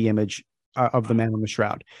create the image of the man on the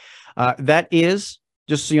shroud. That is,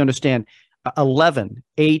 just so you understand, 11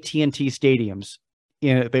 AT&T stadiums,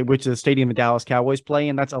 which is the stadium the Dallas Cowboys play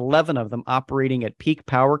in. That's 11 of them operating at peak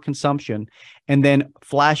power consumption and then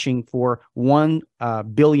flashing for 1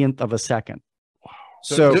 billionth of a second. Wow.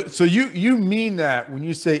 So you mean that when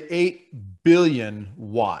you say 8 billion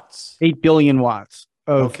watts? 8 billion watts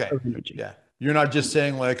of energy. Yeah. You're not just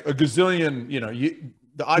saying like a gazillion,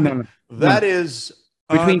 No. That is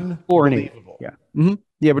between 4 and 8. Yeah. Mm-hmm.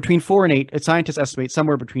 Yeah, between 4 and 8. Scientists estimate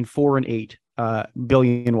somewhere between 4 and 8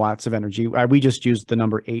 billion watts of energy. We just used the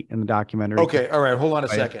number 8 in the documentary. Okay, all right. Hold on a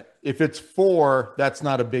second. If it's 4, that's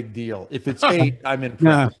not a big deal. If it's 8, I'm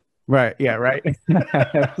impressed. Right. Yeah. Right.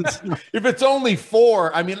 If it's only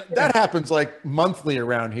 4, I mean, that happens like monthly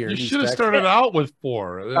around here. You should have started out with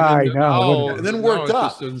 4. I know. And then worked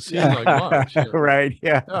up. Doesn't seem like much. Right.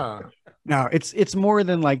 Yeah. No, it's more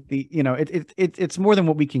than like it's more than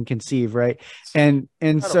what we can conceive, right? And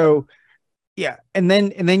so, yeah, and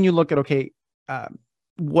then you look at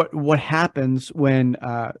what happens when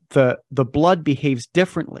the blood behaves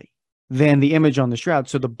differently than the image on the shroud.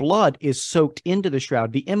 So the blood is soaked into the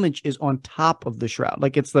shroud. The image is on top of the shroud,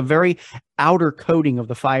 like it's the very outer coating of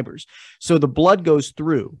the fibers. So the blood goes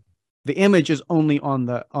through. The image is only on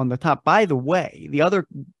the top. By the way, the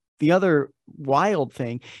other wild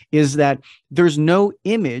thing is that there's no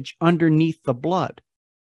image underneath the blood.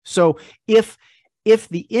 So if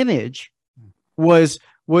the image was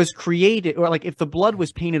created, or like if the blood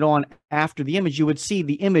was painted on after the image, you would see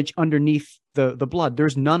the image underneath the blood.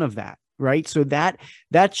 There's none of that, right? So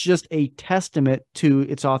that's just a testament to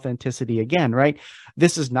its authenticity again, right?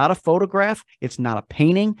 This is not a photograph. It's not a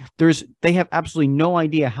painting. They have absolutely no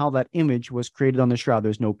idea how that image was created on the shroud.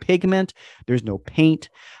 There's no pigment. There's no paint.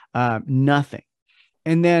 Nothing.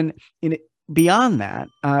 And then beyond that,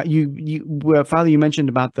 Father, you mentioned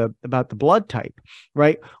about the blood type,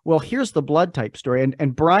 right? Well, here's the blood type story,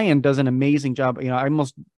 and Brian does an amazing job. I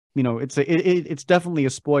almost, it's definitely a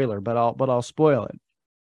spoiler, but I'll spoil it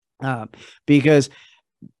because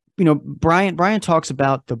Brian talks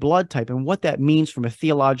about the blood type and what that means from a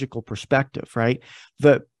theological perspective, right?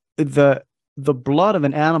 The blood of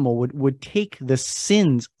an animal would take the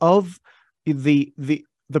sins of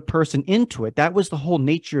the person into it. That was the whole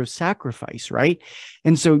nature of sacrifice, right?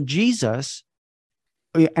 And so Jesus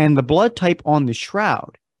and the blood type on the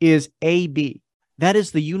shroud is AB. That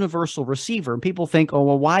is the universal receiver. And people think, oh,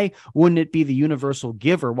 well, why wouldn't it be the universal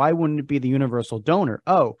giver? Why wouldn't it be the universal donor?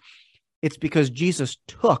 Oh, it's because Jesus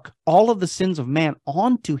took all of the sins of man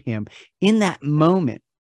onto him in that moment,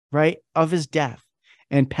 right, of his death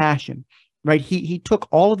and passion, right? He took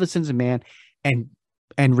all of the sins of man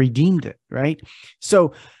and redeemed it, right?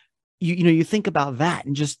 So you think about that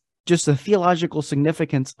and just the theological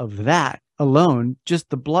significance of that alone, just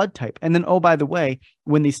the blood type. And then, oh, by the way,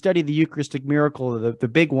 when they study the Eucharistic miracle, the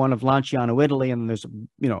big one of Lanciano, Italy, and there's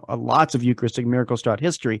lots of Eucharistic miracles throughout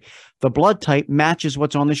history, the blood type matches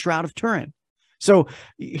what's on the Shroud of Turin. So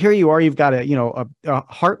here you are, you've got a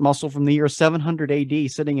heart muscle from the year 700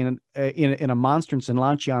 AD sitting in a monstrance in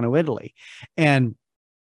Lanciano, Italy, and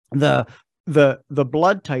the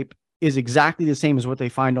blood type is exactly the same as what they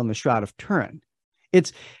find on the Shroud of Turin.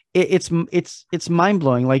 It's mind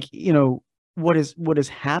blowing. Like, what has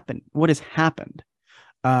happened with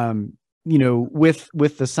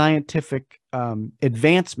the scientific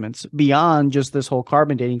advancements beyond just this whole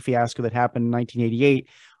carbon dating fiasco that happened in 1988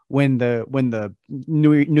 when the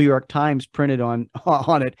New York Times printed on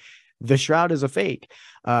it, the shroud is a fake.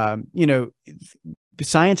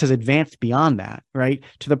 Science has advanced beyond that, right?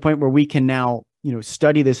 To the point where we can now,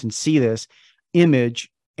 study this and see this image,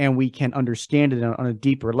 and we can understand it on a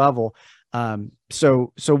deeper level.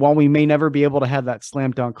 So while we may never be able to have that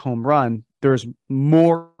slam dunk home run, there's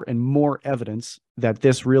more and more evidence that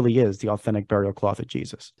this really is the authentic burial cloth of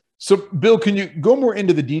Jesus. So, Bill, can you go more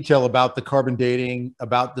into the detail about the carbon dating,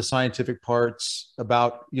 about the scientific parts,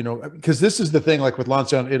 about, because this is the thing, like with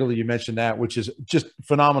Lanciano, Italy, you mentioned that, which is just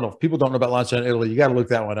phenomenal. If people don't know about Lanciano, Italy, you got to look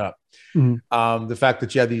that one up. Mm-hmm. The fact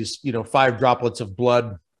that you have these, 5 droplets of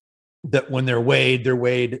blood that when they're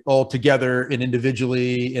weighed all together and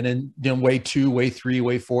individually, and then weigh 2, weigh 3,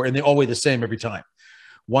 weigh 4, and they all weigh the same every time.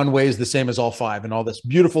 One way is the same as all 5, and all this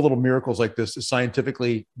beautiful little miracles like this is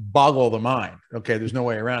scientifically boggle the mind. Okay. There's no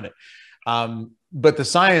way around it. But the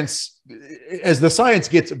science, as the science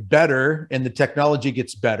gets better and the technology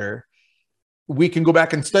gets better, we can go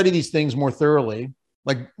back and study these things more thoroughly.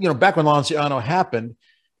 Like, back when Lanciano happened,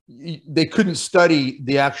 they couldn't study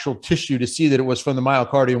the actual tissue to see that it was from the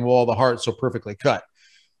myocardium wall of the heart so perfectly cut.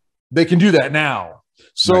 They can do that now.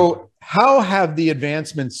 So how have the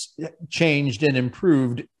advancements changed and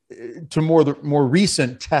improved to more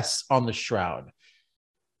recent tests on the shroud?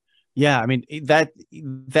 Yeah, I mean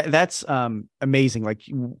that's amazing. Like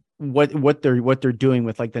what they're doing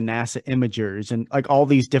with like the NASA imagers and like all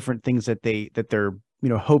these different things that they're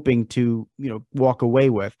hoping to walk away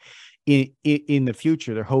with in the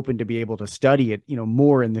future. They're hoping to be able to study it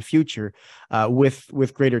more in the future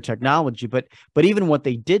with greater technology. But even what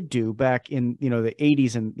they did do back in the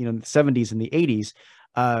 80s and the 70s and the 80s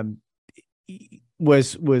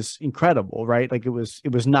was incredible, right? Like it was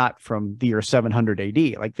not from the year 700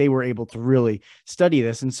 AD. Like they were able to really study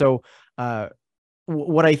this. And so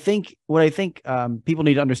what I think people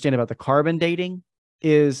need to understand about the carbon dating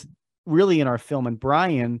is really in our film. And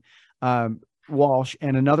Brian Walsh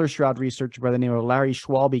and another Shroud researcher by the name of Larry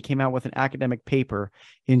Schwalbe came out with an academic paper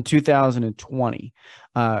in 2020,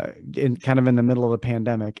 in kind of in the middle of the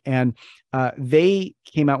pandemic. And they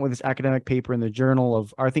came out with this academic paper in the Journal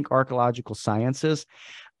of, I think, Archaeological Sciences.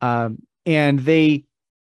 And they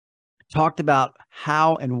talked about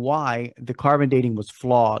how and why the carbon dating was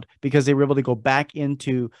flawed, because they were able to go back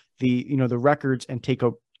into the records and take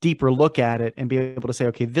a deeper look at it and be able to say,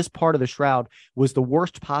 okay, this part of the shroud was the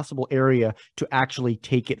worst possible area to actually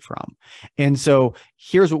take it from. And so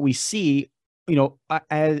here's what we see,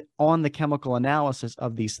 on the chemical analysis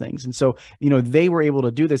of these things. And so, they were able to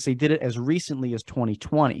do this. They did it as recently as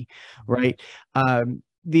 2020, right? I'm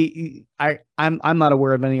not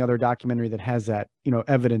aware of any other documentary that has that,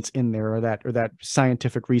 evidence in there or that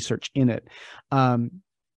scientific research in it. And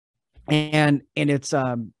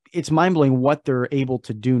it's mind-blowing what they're able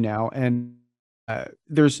to do now. And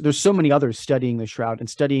there's so many others studying the shroud and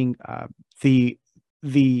studying the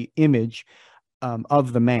image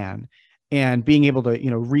of the man, and being able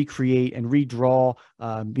to recreate and redraw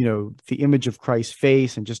the image of Christ's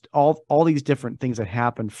face, and just all these different things that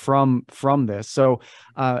happen from this. So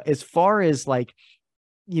as far as like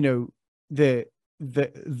the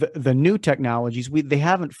new technologies, they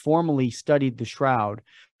haven't formally studied the shroud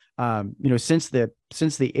since the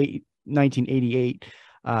 1988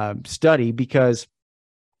 study, because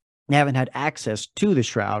they haven't had access to the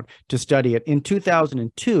shroud to study it. In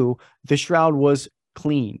 2002, the shroud was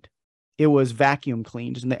cleaned. It was vacuum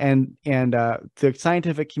cleaned, and the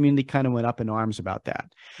scientific community kind of went up in arms about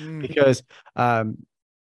that, because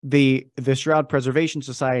the Shroud Preservation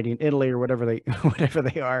Society in Italy, or whatever they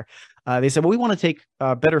are, they said, well, we want to take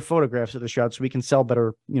better photographs of the shroud so we can sell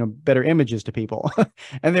better images to people.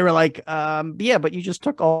 And they were like, yeah, but you just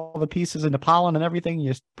took all the pieces into pollen and everything,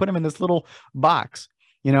 you just put them in this little box,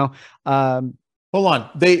 Hold on,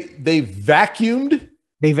 they vacuumed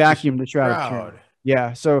the shroud.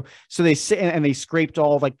 Yeah, so they sit and they scraped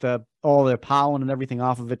all the pollen and everything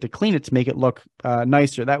off of it to clean it, to make it look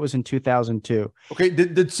nicer. That was in 2002. Okay,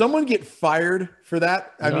 did someone get fired for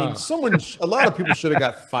that? I mean, a lot of people should have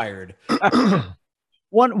got fired.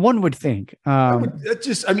 One would think.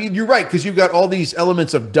 You're right, because you've got all these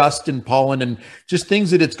elements of dust and pollen and just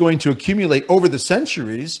things that it's going to accumulate over the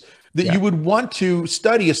centuries that you would want to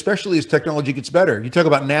study, especially as technology gets better. You talk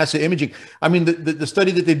about NASA imaging. I mean, the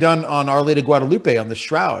study that they've done on Our Lady of Guadalupe on the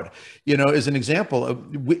shroud, is an example of,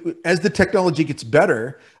 as the technology gets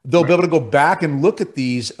better, they'll be able to go back and look at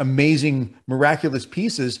these amazing, miraculous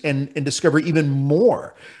pieces and discover even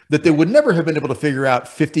more that they would never have been able to figure out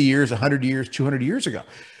 50 years, 100 years, 200 years ago.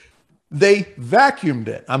 They vacuumed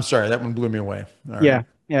it. I'm sorry, that one blew me away. All right. Yeah.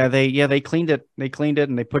 Yeah, they cleaned it. They cleaned it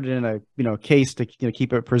and they put it in a case to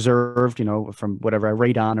keep it preserved, from whatever,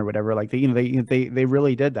 radon or whatever. Like they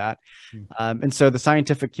really did that, and so the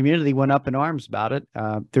scientific community went up in arms about it.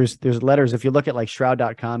 There's letters. If you look at like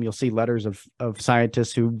Shroud.com, you'll see letters of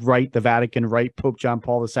scientists who write the Vatican, write Pope John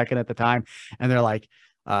Paul II at the time, and they're like,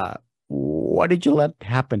 what did you let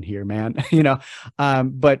happen here, man?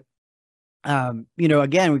 But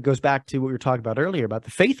again, it goes back to what we were talking about earlier about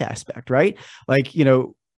the faith aspect, right? Like,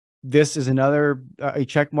 this is another a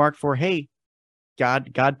check mark for, hey,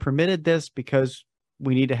 God permitted this because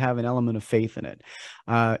we need to have an element of faith in it,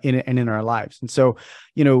 in our lives. And so,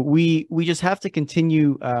 we just have to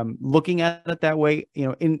continue looking at it that way.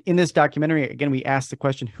 In this documentary, again, we asked the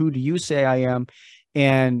question, who do you say I am?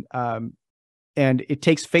 And it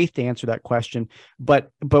takes faith to answer that question. But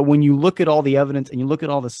when you look at all the evidence and you look at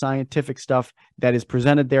all the scientific stuff that is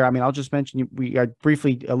presented there, I mean, I'll just mention, I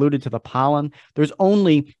briefly alluded to the pollen. There's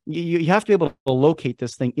only, you have to be able to locate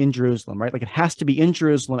this thing in Jerusalem, right? Like, it has to be in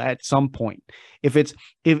Jerusalem at some point. If it's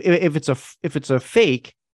a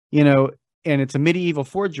fake, and it's a medieval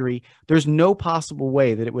forgery, there's no possible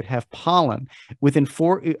way that it would have pollen within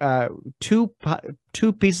two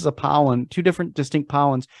pieces of pollen, two different distinct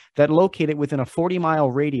pollens that locate it within a 40-mile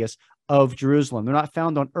radius of Jerusalem. They're not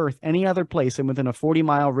found on earth any other place than within a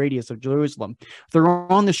 40-mile radius of Jerusalem. They're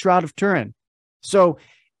on the Shroud of Turin. So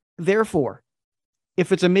therefore,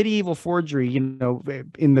 if it's a medieval forgery, in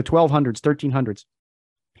the 1200s, 1300s,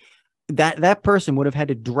 that person would have had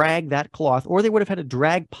to drag that cloth, or they would have had to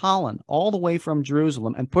drag pollen all the way from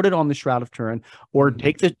Jerusalem and put it on the Shroud of Turin, or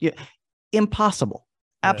take the impossible,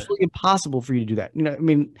 absolutely impossible for you to do that. I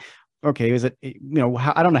mean, okay, is it,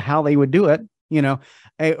 I don't know how they would do it,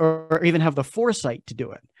 or even have the foresight to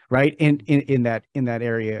do it, right? In that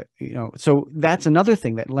area, so that's another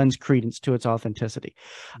thing that lends credence to its authenticity.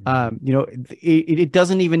 It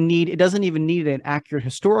doesn't even need an accurate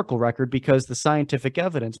historical record, because the scientific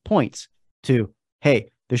evidence points to, hey,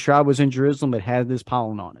 the shroud was in Jerusalem, it had this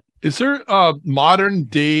pollen on it. Is there modern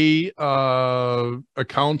day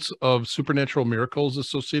accounts of supernatural miracles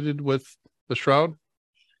associated with the shroud?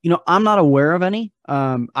 I'm not aware of any.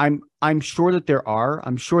 I'm sure that there are.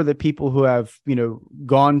 I'm sure that people who have,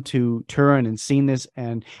 gone to Turin and seen this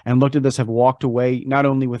and looked at this have walked away not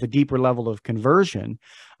only with a deeper level of conversion.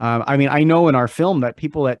 I mean, I know in our film that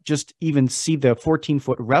people that just even see the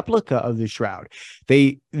 14-foot replica of the shroud,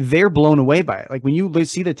 they're blown away by it. Like, when you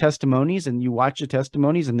see the testimonies and you watch the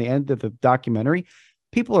testimonies in the end of the documentary,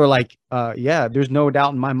 people are like, yeah, there's no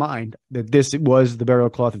doubt in my mind that this was the burial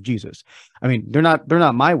cloth of Jesus. I mean, they're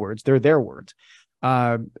not my words, they're their words.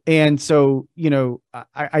 And so,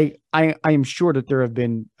 I am sure that there have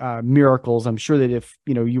been miracles. I'm sure that if,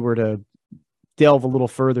 you were to delve a little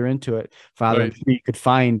further into it, Father, right, you could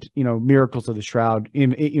find, miracles of the shroud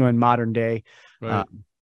in modern day. right.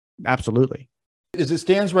 Absolutely. As it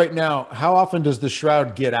stands right now, how often does the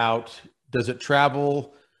shroud get out? Does it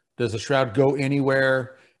travel? Does the shroud go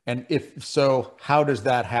anywhere? And if so, how does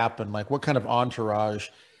that happen? Like, what kind of entourage?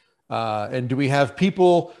 And do we have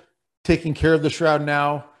people taking care of the shroud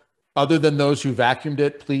now, other than those who vacuumed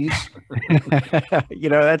it, please?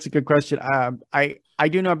 That's a good question. I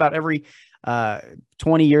do know about every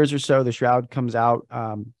 20 years or so, the shroud comes out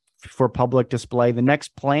for public display. The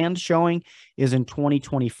next planned showing is in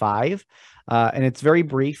 2025, and it's very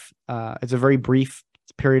brief. It's a very brief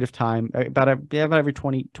period of time, about every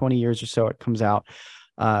 20 years or so it comes out.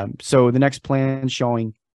 So the next planned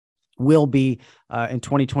showing will be in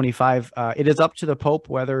 2025. It is up to the Pope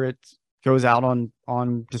whether it goes out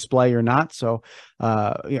on display or not. So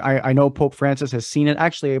I know Pope Francis has seen it.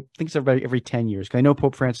 Actually, I think it's every 10 years. I know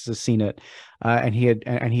Pope Francis has seen it, and he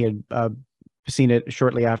had seen it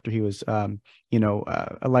shortly after he was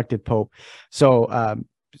elected Pope.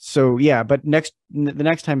 So yeah, but the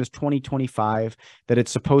next time is 2025 that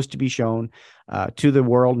it's supposed to be shown to the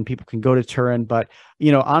world, and people can go to Turin. But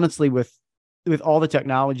honestly, with all the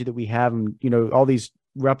technology that we have, and all these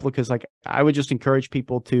replicas, like, I would just encourage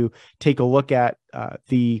people to take a look at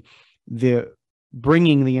the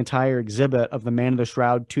bringing the entire exhibit of the Man of the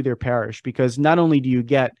Shroud to their parish, because not only do you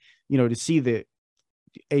get to see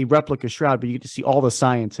a replica shroud, but you get to see all the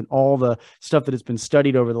science and all the stuff that has been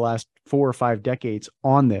studied over the last 4 or 5 decades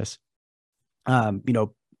on this,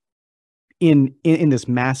 in this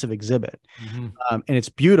massive exhibit. Mm-hmm. And it's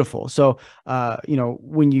beautiful. So,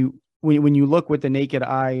 when you look with the naked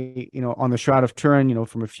eye, on the Shroud of Turin,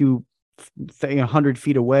 from a few 100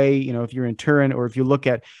 feet away, if you're in Turin, or if you look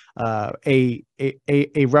at a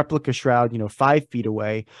replica shroud, 5 feet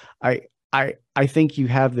away, I think you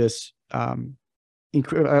have this,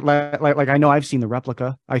 like I know I've seen the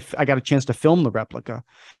replica. I got a chance to film the replica.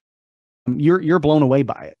 You're blown away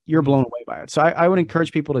by it. You're blown away by it. So I would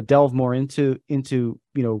encourage people to delve more into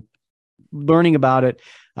learning about it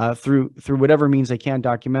through whatever means they can,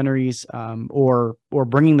 documentaries, or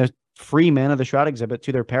bringing the free Man of the Shroud exhibit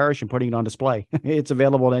to their parish and putting it on display. It's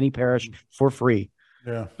available at any parish for free.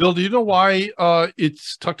 Yeah. Bill, do you know why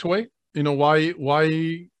it's tucked away? why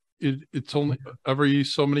it's only every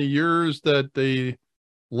so many years that they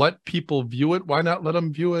let people view it? Why not let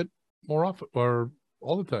them view it more often or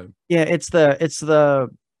all the time? Yeah, it's the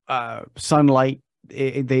sunlight.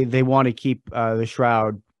 They want to keep the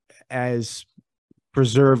shroud as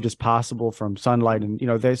preserved as possible from sunlight, and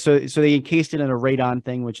so they encased it in a radon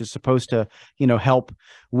thing, which is supposed to help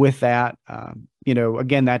with that.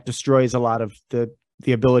 Again, that destroys a lot of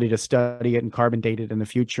the ability to study it and carbon date it in the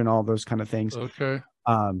future and all those kind of things. Okay.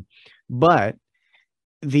 But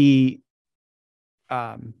the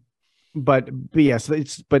but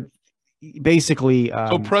yes, but basically,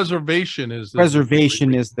 so preservation is but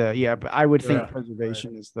I would think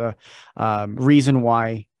preservation is the reason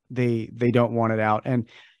why they don't want it out. And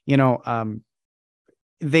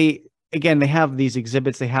they have these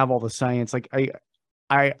exhibits, they have all the science. Like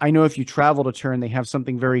I know if you travel to Turin, they have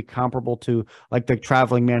something very comparable to like the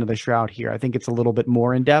Traveling Man of the Shroud here. I think it's a little bit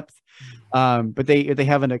more in depth. But they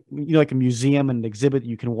have like a museum and an exhibit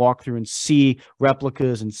you can walk through and see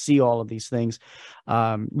replicas and see all of these things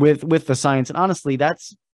with the science. And honestly,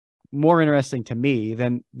 that's more interesting to me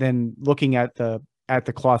than looking at the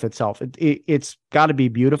cloth itself. It's got to be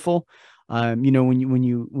beautiful, when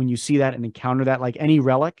you see that and encounter that, like any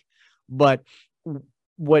relic. But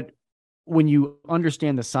when you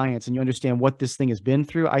understand the science and you understand what this thing has been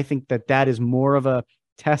through, I think that is more of a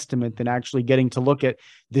testament than actually getting to look at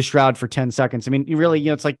the shroud for 10 seconds. I mean, you really,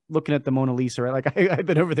 it's like looking at the Mona Lisa, right? Like I've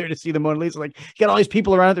been over there to see the Mona Lisa. Like you got all these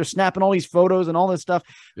people around it, they're snapping all these photos and all this stuff.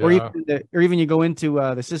 Yeah. Or even you go into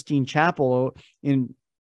the Sistine Chapel in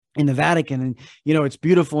the Vatican, and it's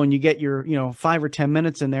beautiful, and you get your 5 or 10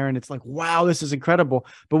 minutes in there, and it's like, wow, this is incredible.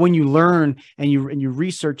 But when you learn and you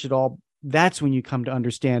research it all, that's when you come to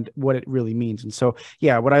understand what it really means. And so,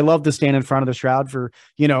 yeah, would I love to stand in front of the shroud for,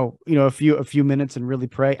 a few minutes and really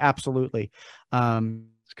pray? Absolutely.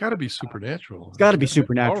 It's got to be supernatural. It's got to be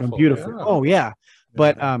supernatural and beautiful. Yeah. Oh yeah.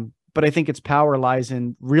 But I think its power lies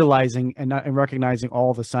in realizing and recognizing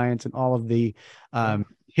all the science and all of the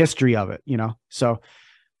history of it, so.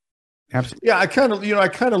 Absolutely. Yeah. I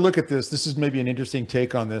kind of look at this. This is maybe an interesting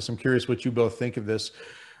take on this. I'm curious what you both think of this.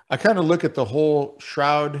 I kind of look at the whole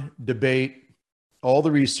shroud debate, all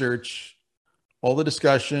the research, all the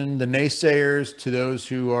discussion, the naysayers to those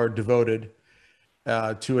who are devoted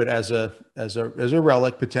to it as a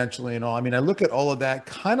relic potentially and all. I mean, I look at all of that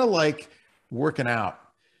kind of like working out.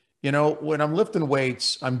 When I'm lifting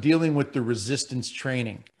weights, I'm dealing with the resistance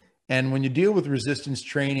training. And when you deal with resistance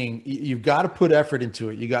training, you've got to put effort into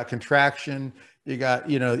it. You got contraction, you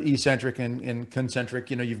got, eccentric and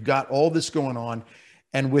concentric, you've got all this going on.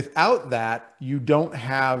 And without that, you don't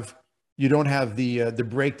have the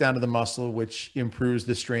breakdown of the muscle, which improves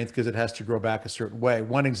the strength because it has to grow back a certain way.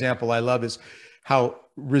 One example I love is how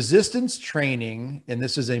resistance training, and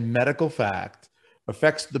this is a medical fact,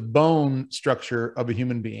 affects the bone structure of a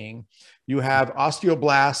human being. You have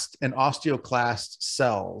osteoblast and osteoclast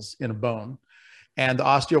cells in a bone. And the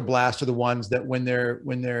osteoblasts are the ones that when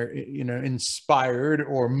they're inspired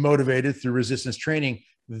or motivated through resistance training,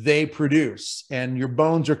 they produce, and your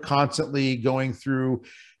bones are constantly going through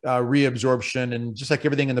reabsorption, and just like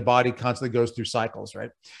everything in the body constantly goes through cycles,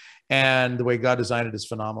 right? And the way God designed it is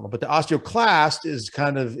phenomenal. But the osteoclast is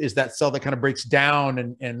that cell that kind of breaks down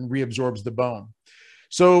and reabsorbs the bone.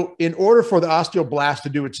 So in order for the osteoblast to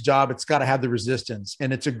do its job, it's got to have the resistance.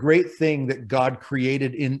 And it's a great thing that God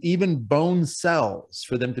created in even bone cells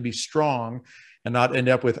for them to be strong and not end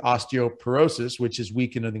up with osteoporosis, which is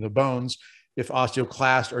weakening the bones, if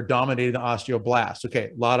osteoclasts are dominating the osteoblast. Okay,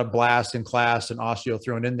 a lot of blast and clast and osteo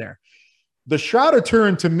thrown in there. The Shroud of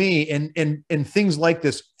Turin, to me, and things like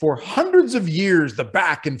this, for hundreds of years, the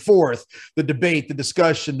back and forth, the debate, the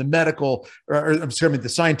discussion, the medical,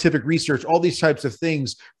 the scientific research, all these types of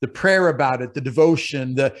things, the prayer about it, the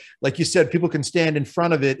devotion, like you said, people can stand in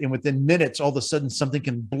front of it, and within minutes, all of a sudden, something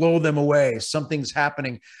can blow them away. Something's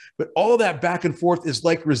happening. But all of that back and forth is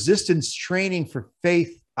like resistance training for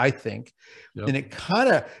faith, I think. Yep. And it kind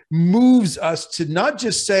of moves us to not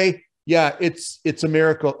just say, yeah, it's a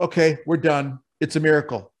miracle. Okay, we're done. It's a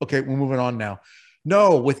miracle. Okay, we're moving on now.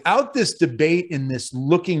 No, without this debate and this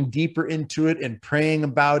looking deeper into it and praying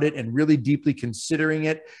about it and really deeply considering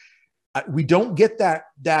it, we don't get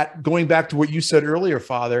that going back to what you said earlier,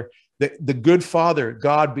 Father, the good Father,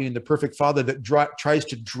 God being the perfect Father that tries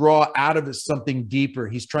to draw out of us something deeper.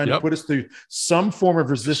 He's trying to put us through some form of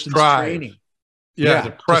resistance training. Yeah,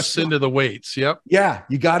 to press into the weights. Yep. Yeah,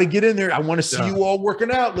 you got to get in there. I want to see you all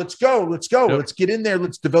working out. Let's go. Let's go. Yep. Let's get in there.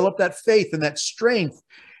 Let's develop that faith and that strength.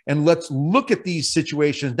 And let's look at these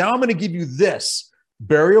situations. Now I'm going to give you this.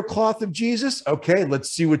 burial cloth of Jesus. Okay,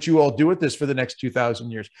 let's see what you all do with this for the next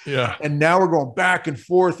 2,000 years. Yeah. And now we're going back and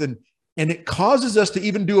forth, and it causes us to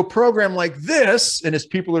even do a program like this. And as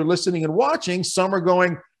people are listening and watching, some are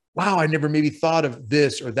going, wow, I never maybe thought of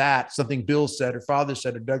this or that, something Bill said or Father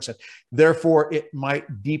said or Doug said. Therefore, it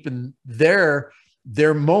might deepen their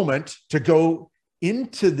moment to go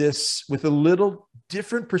into this with a little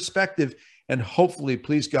different perspective. And hopefully,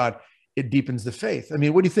 please God, it deepens the faith. I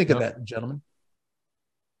mean, what do you think of that, gentlemen?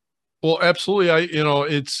 Well, absolutely.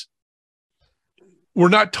 We're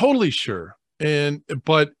not totally sure.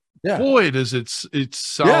 But boy, does it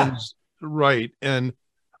sounds right. And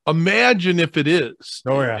imagine if it is.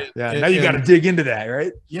 Oh yeah. Now you got to dig into that,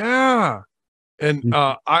 right? Yeah. And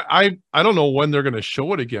I don't know when they're going to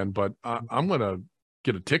show it again, but I'm going to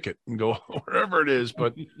get a ticket and go wherever it is.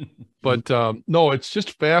 But no, it's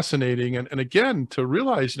just fascinating. And again, to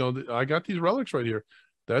realize, I got these relics right here.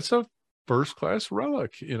 That's a first-class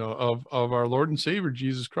relic, of our Lord and Savior,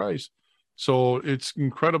 Jesus Christ. So it's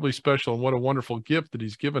incredibly special, and what a wonderful gift that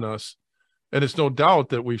he's given us. And it's no doubt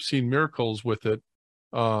that we've seen miracles with it.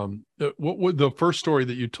 What would the first story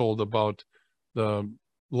that you told about the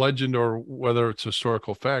legend, or whether it's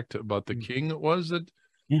historical fact, about the king was that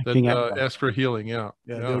asked for healing? The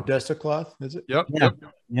Odessa cloth, is it? Yep.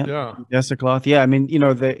 Odessa cloth. Yeah. I mean,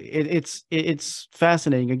 it's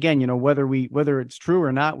fascinating. Again, whether it's true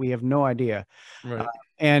or not, we have no idea. Right.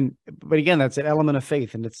 But again, that's an element of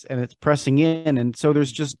faith, and it's pressing in. And so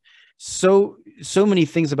there's just so many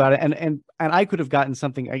things about it. And I could have gotten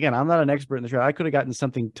something, again, I'm not an expert in the Shroud. I could have gotten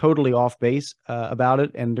something totally off base about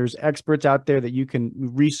it. And there's experts out there that you can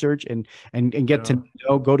research and get to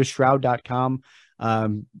know. Go to shroud.com.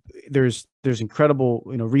 There's incredible,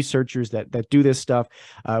 researchers that do this stuff.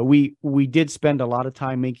 We did spend a lot of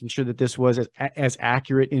time making sure that this was as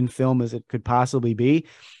accurate in film as it could possibly be.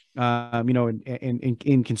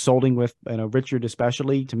 In consulting with Richard,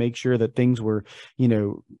 especially, to make sure that things were,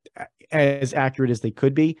 as accurate as they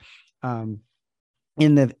could be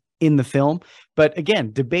in the film. But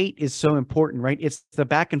again, debate is so important, right? It's the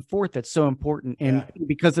back and forth that's so important, and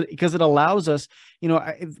because it allows us,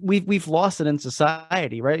 we've lost it in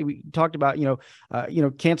society, right? We talked about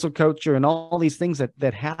cancel culture and all these things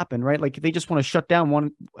that happen, right? Like they just want to shut down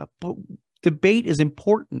one. But debate is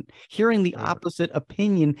important. Hearing the opposite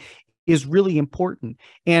opinion is really important.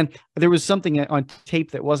 And there was something on tape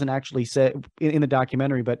that wasn't actually said in the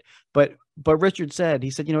documentary, but Richard said, he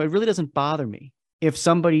said, it really doesn't bother me if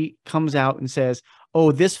somebody comes out and says,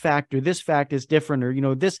 oh, this fact is different, or,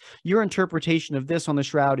 your interpretation of this on the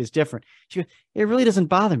Shroud is different. It really doesn't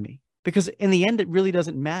bother me, because in the end, it really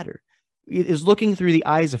doesn't matter. It is looking through the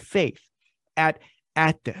eyes of faith at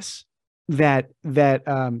this that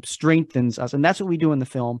strengthens us. And that's what we do in the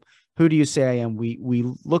film. Who Do You Say I Am? We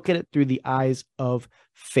look at it through the eyes of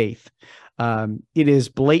faith. It is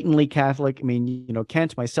blatantly Catholic. I mean,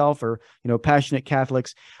 Kent, myself, are, passionate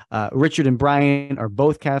Catholics. Richard and Brian are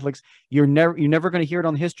both Catholics. You're never going to hear it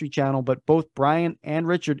on the History Channel, but both Brian and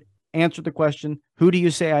Richard answered the question, who do you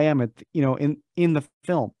say I am, in the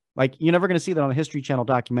film. Like, you're never going to see that on a History Channel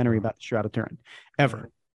documentary about the Shroud of Turin, ever.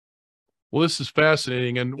 Well, this is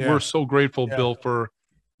fascinating, and we're so grateful, Bill, for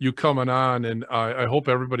you coming on. And I hope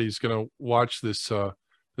everybody's going to watch this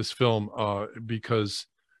film, because,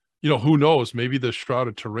 who knows? Maybe the Shroud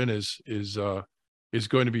of Turin is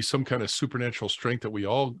going to be some kind of supernatural strength that we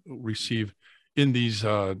all receive in these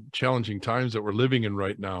challenging times that we're living in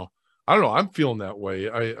right now. I don't know. I'm feeling that way.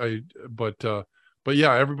 But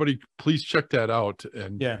yeah, everybody, please check that out.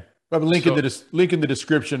 And we'll have a link in the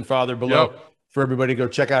description, Father, below. For everybody to go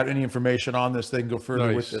check out any information on this. They can go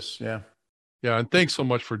further with this. Yeah. And thanks so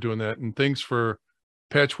much for doing that. And thanks for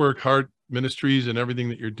Patchwork Heart Ministries and everything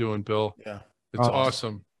that you're doing, Bill. Yeah. It's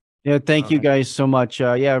awesome. Yeah. Thank you guys so much.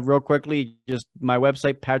 Real quickly, just my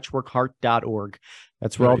website, patchworkheart.org.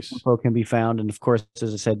 That's where all the info can be found. And of course,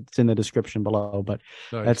 as I said, it's in the description below, but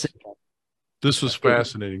that's it. This was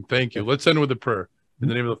fascinating. Thank you. Let's end with a prayer. In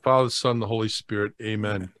the name of the Father, the Son, and the Holy Spirit.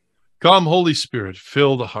 Amen. Come, Holy Spirit,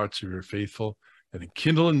 fill the hearts of your faithful and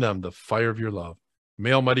enkindle in them the fire of your love.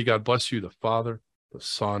 May Almighty God bless you, the Father, the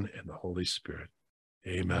Son, and the Holy Spirit.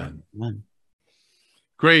 Amen. Amen.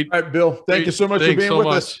 Great. All right, Bill. Thank you so much for being with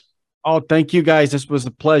us. Oh, thank you guys. This was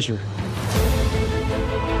a pleasure.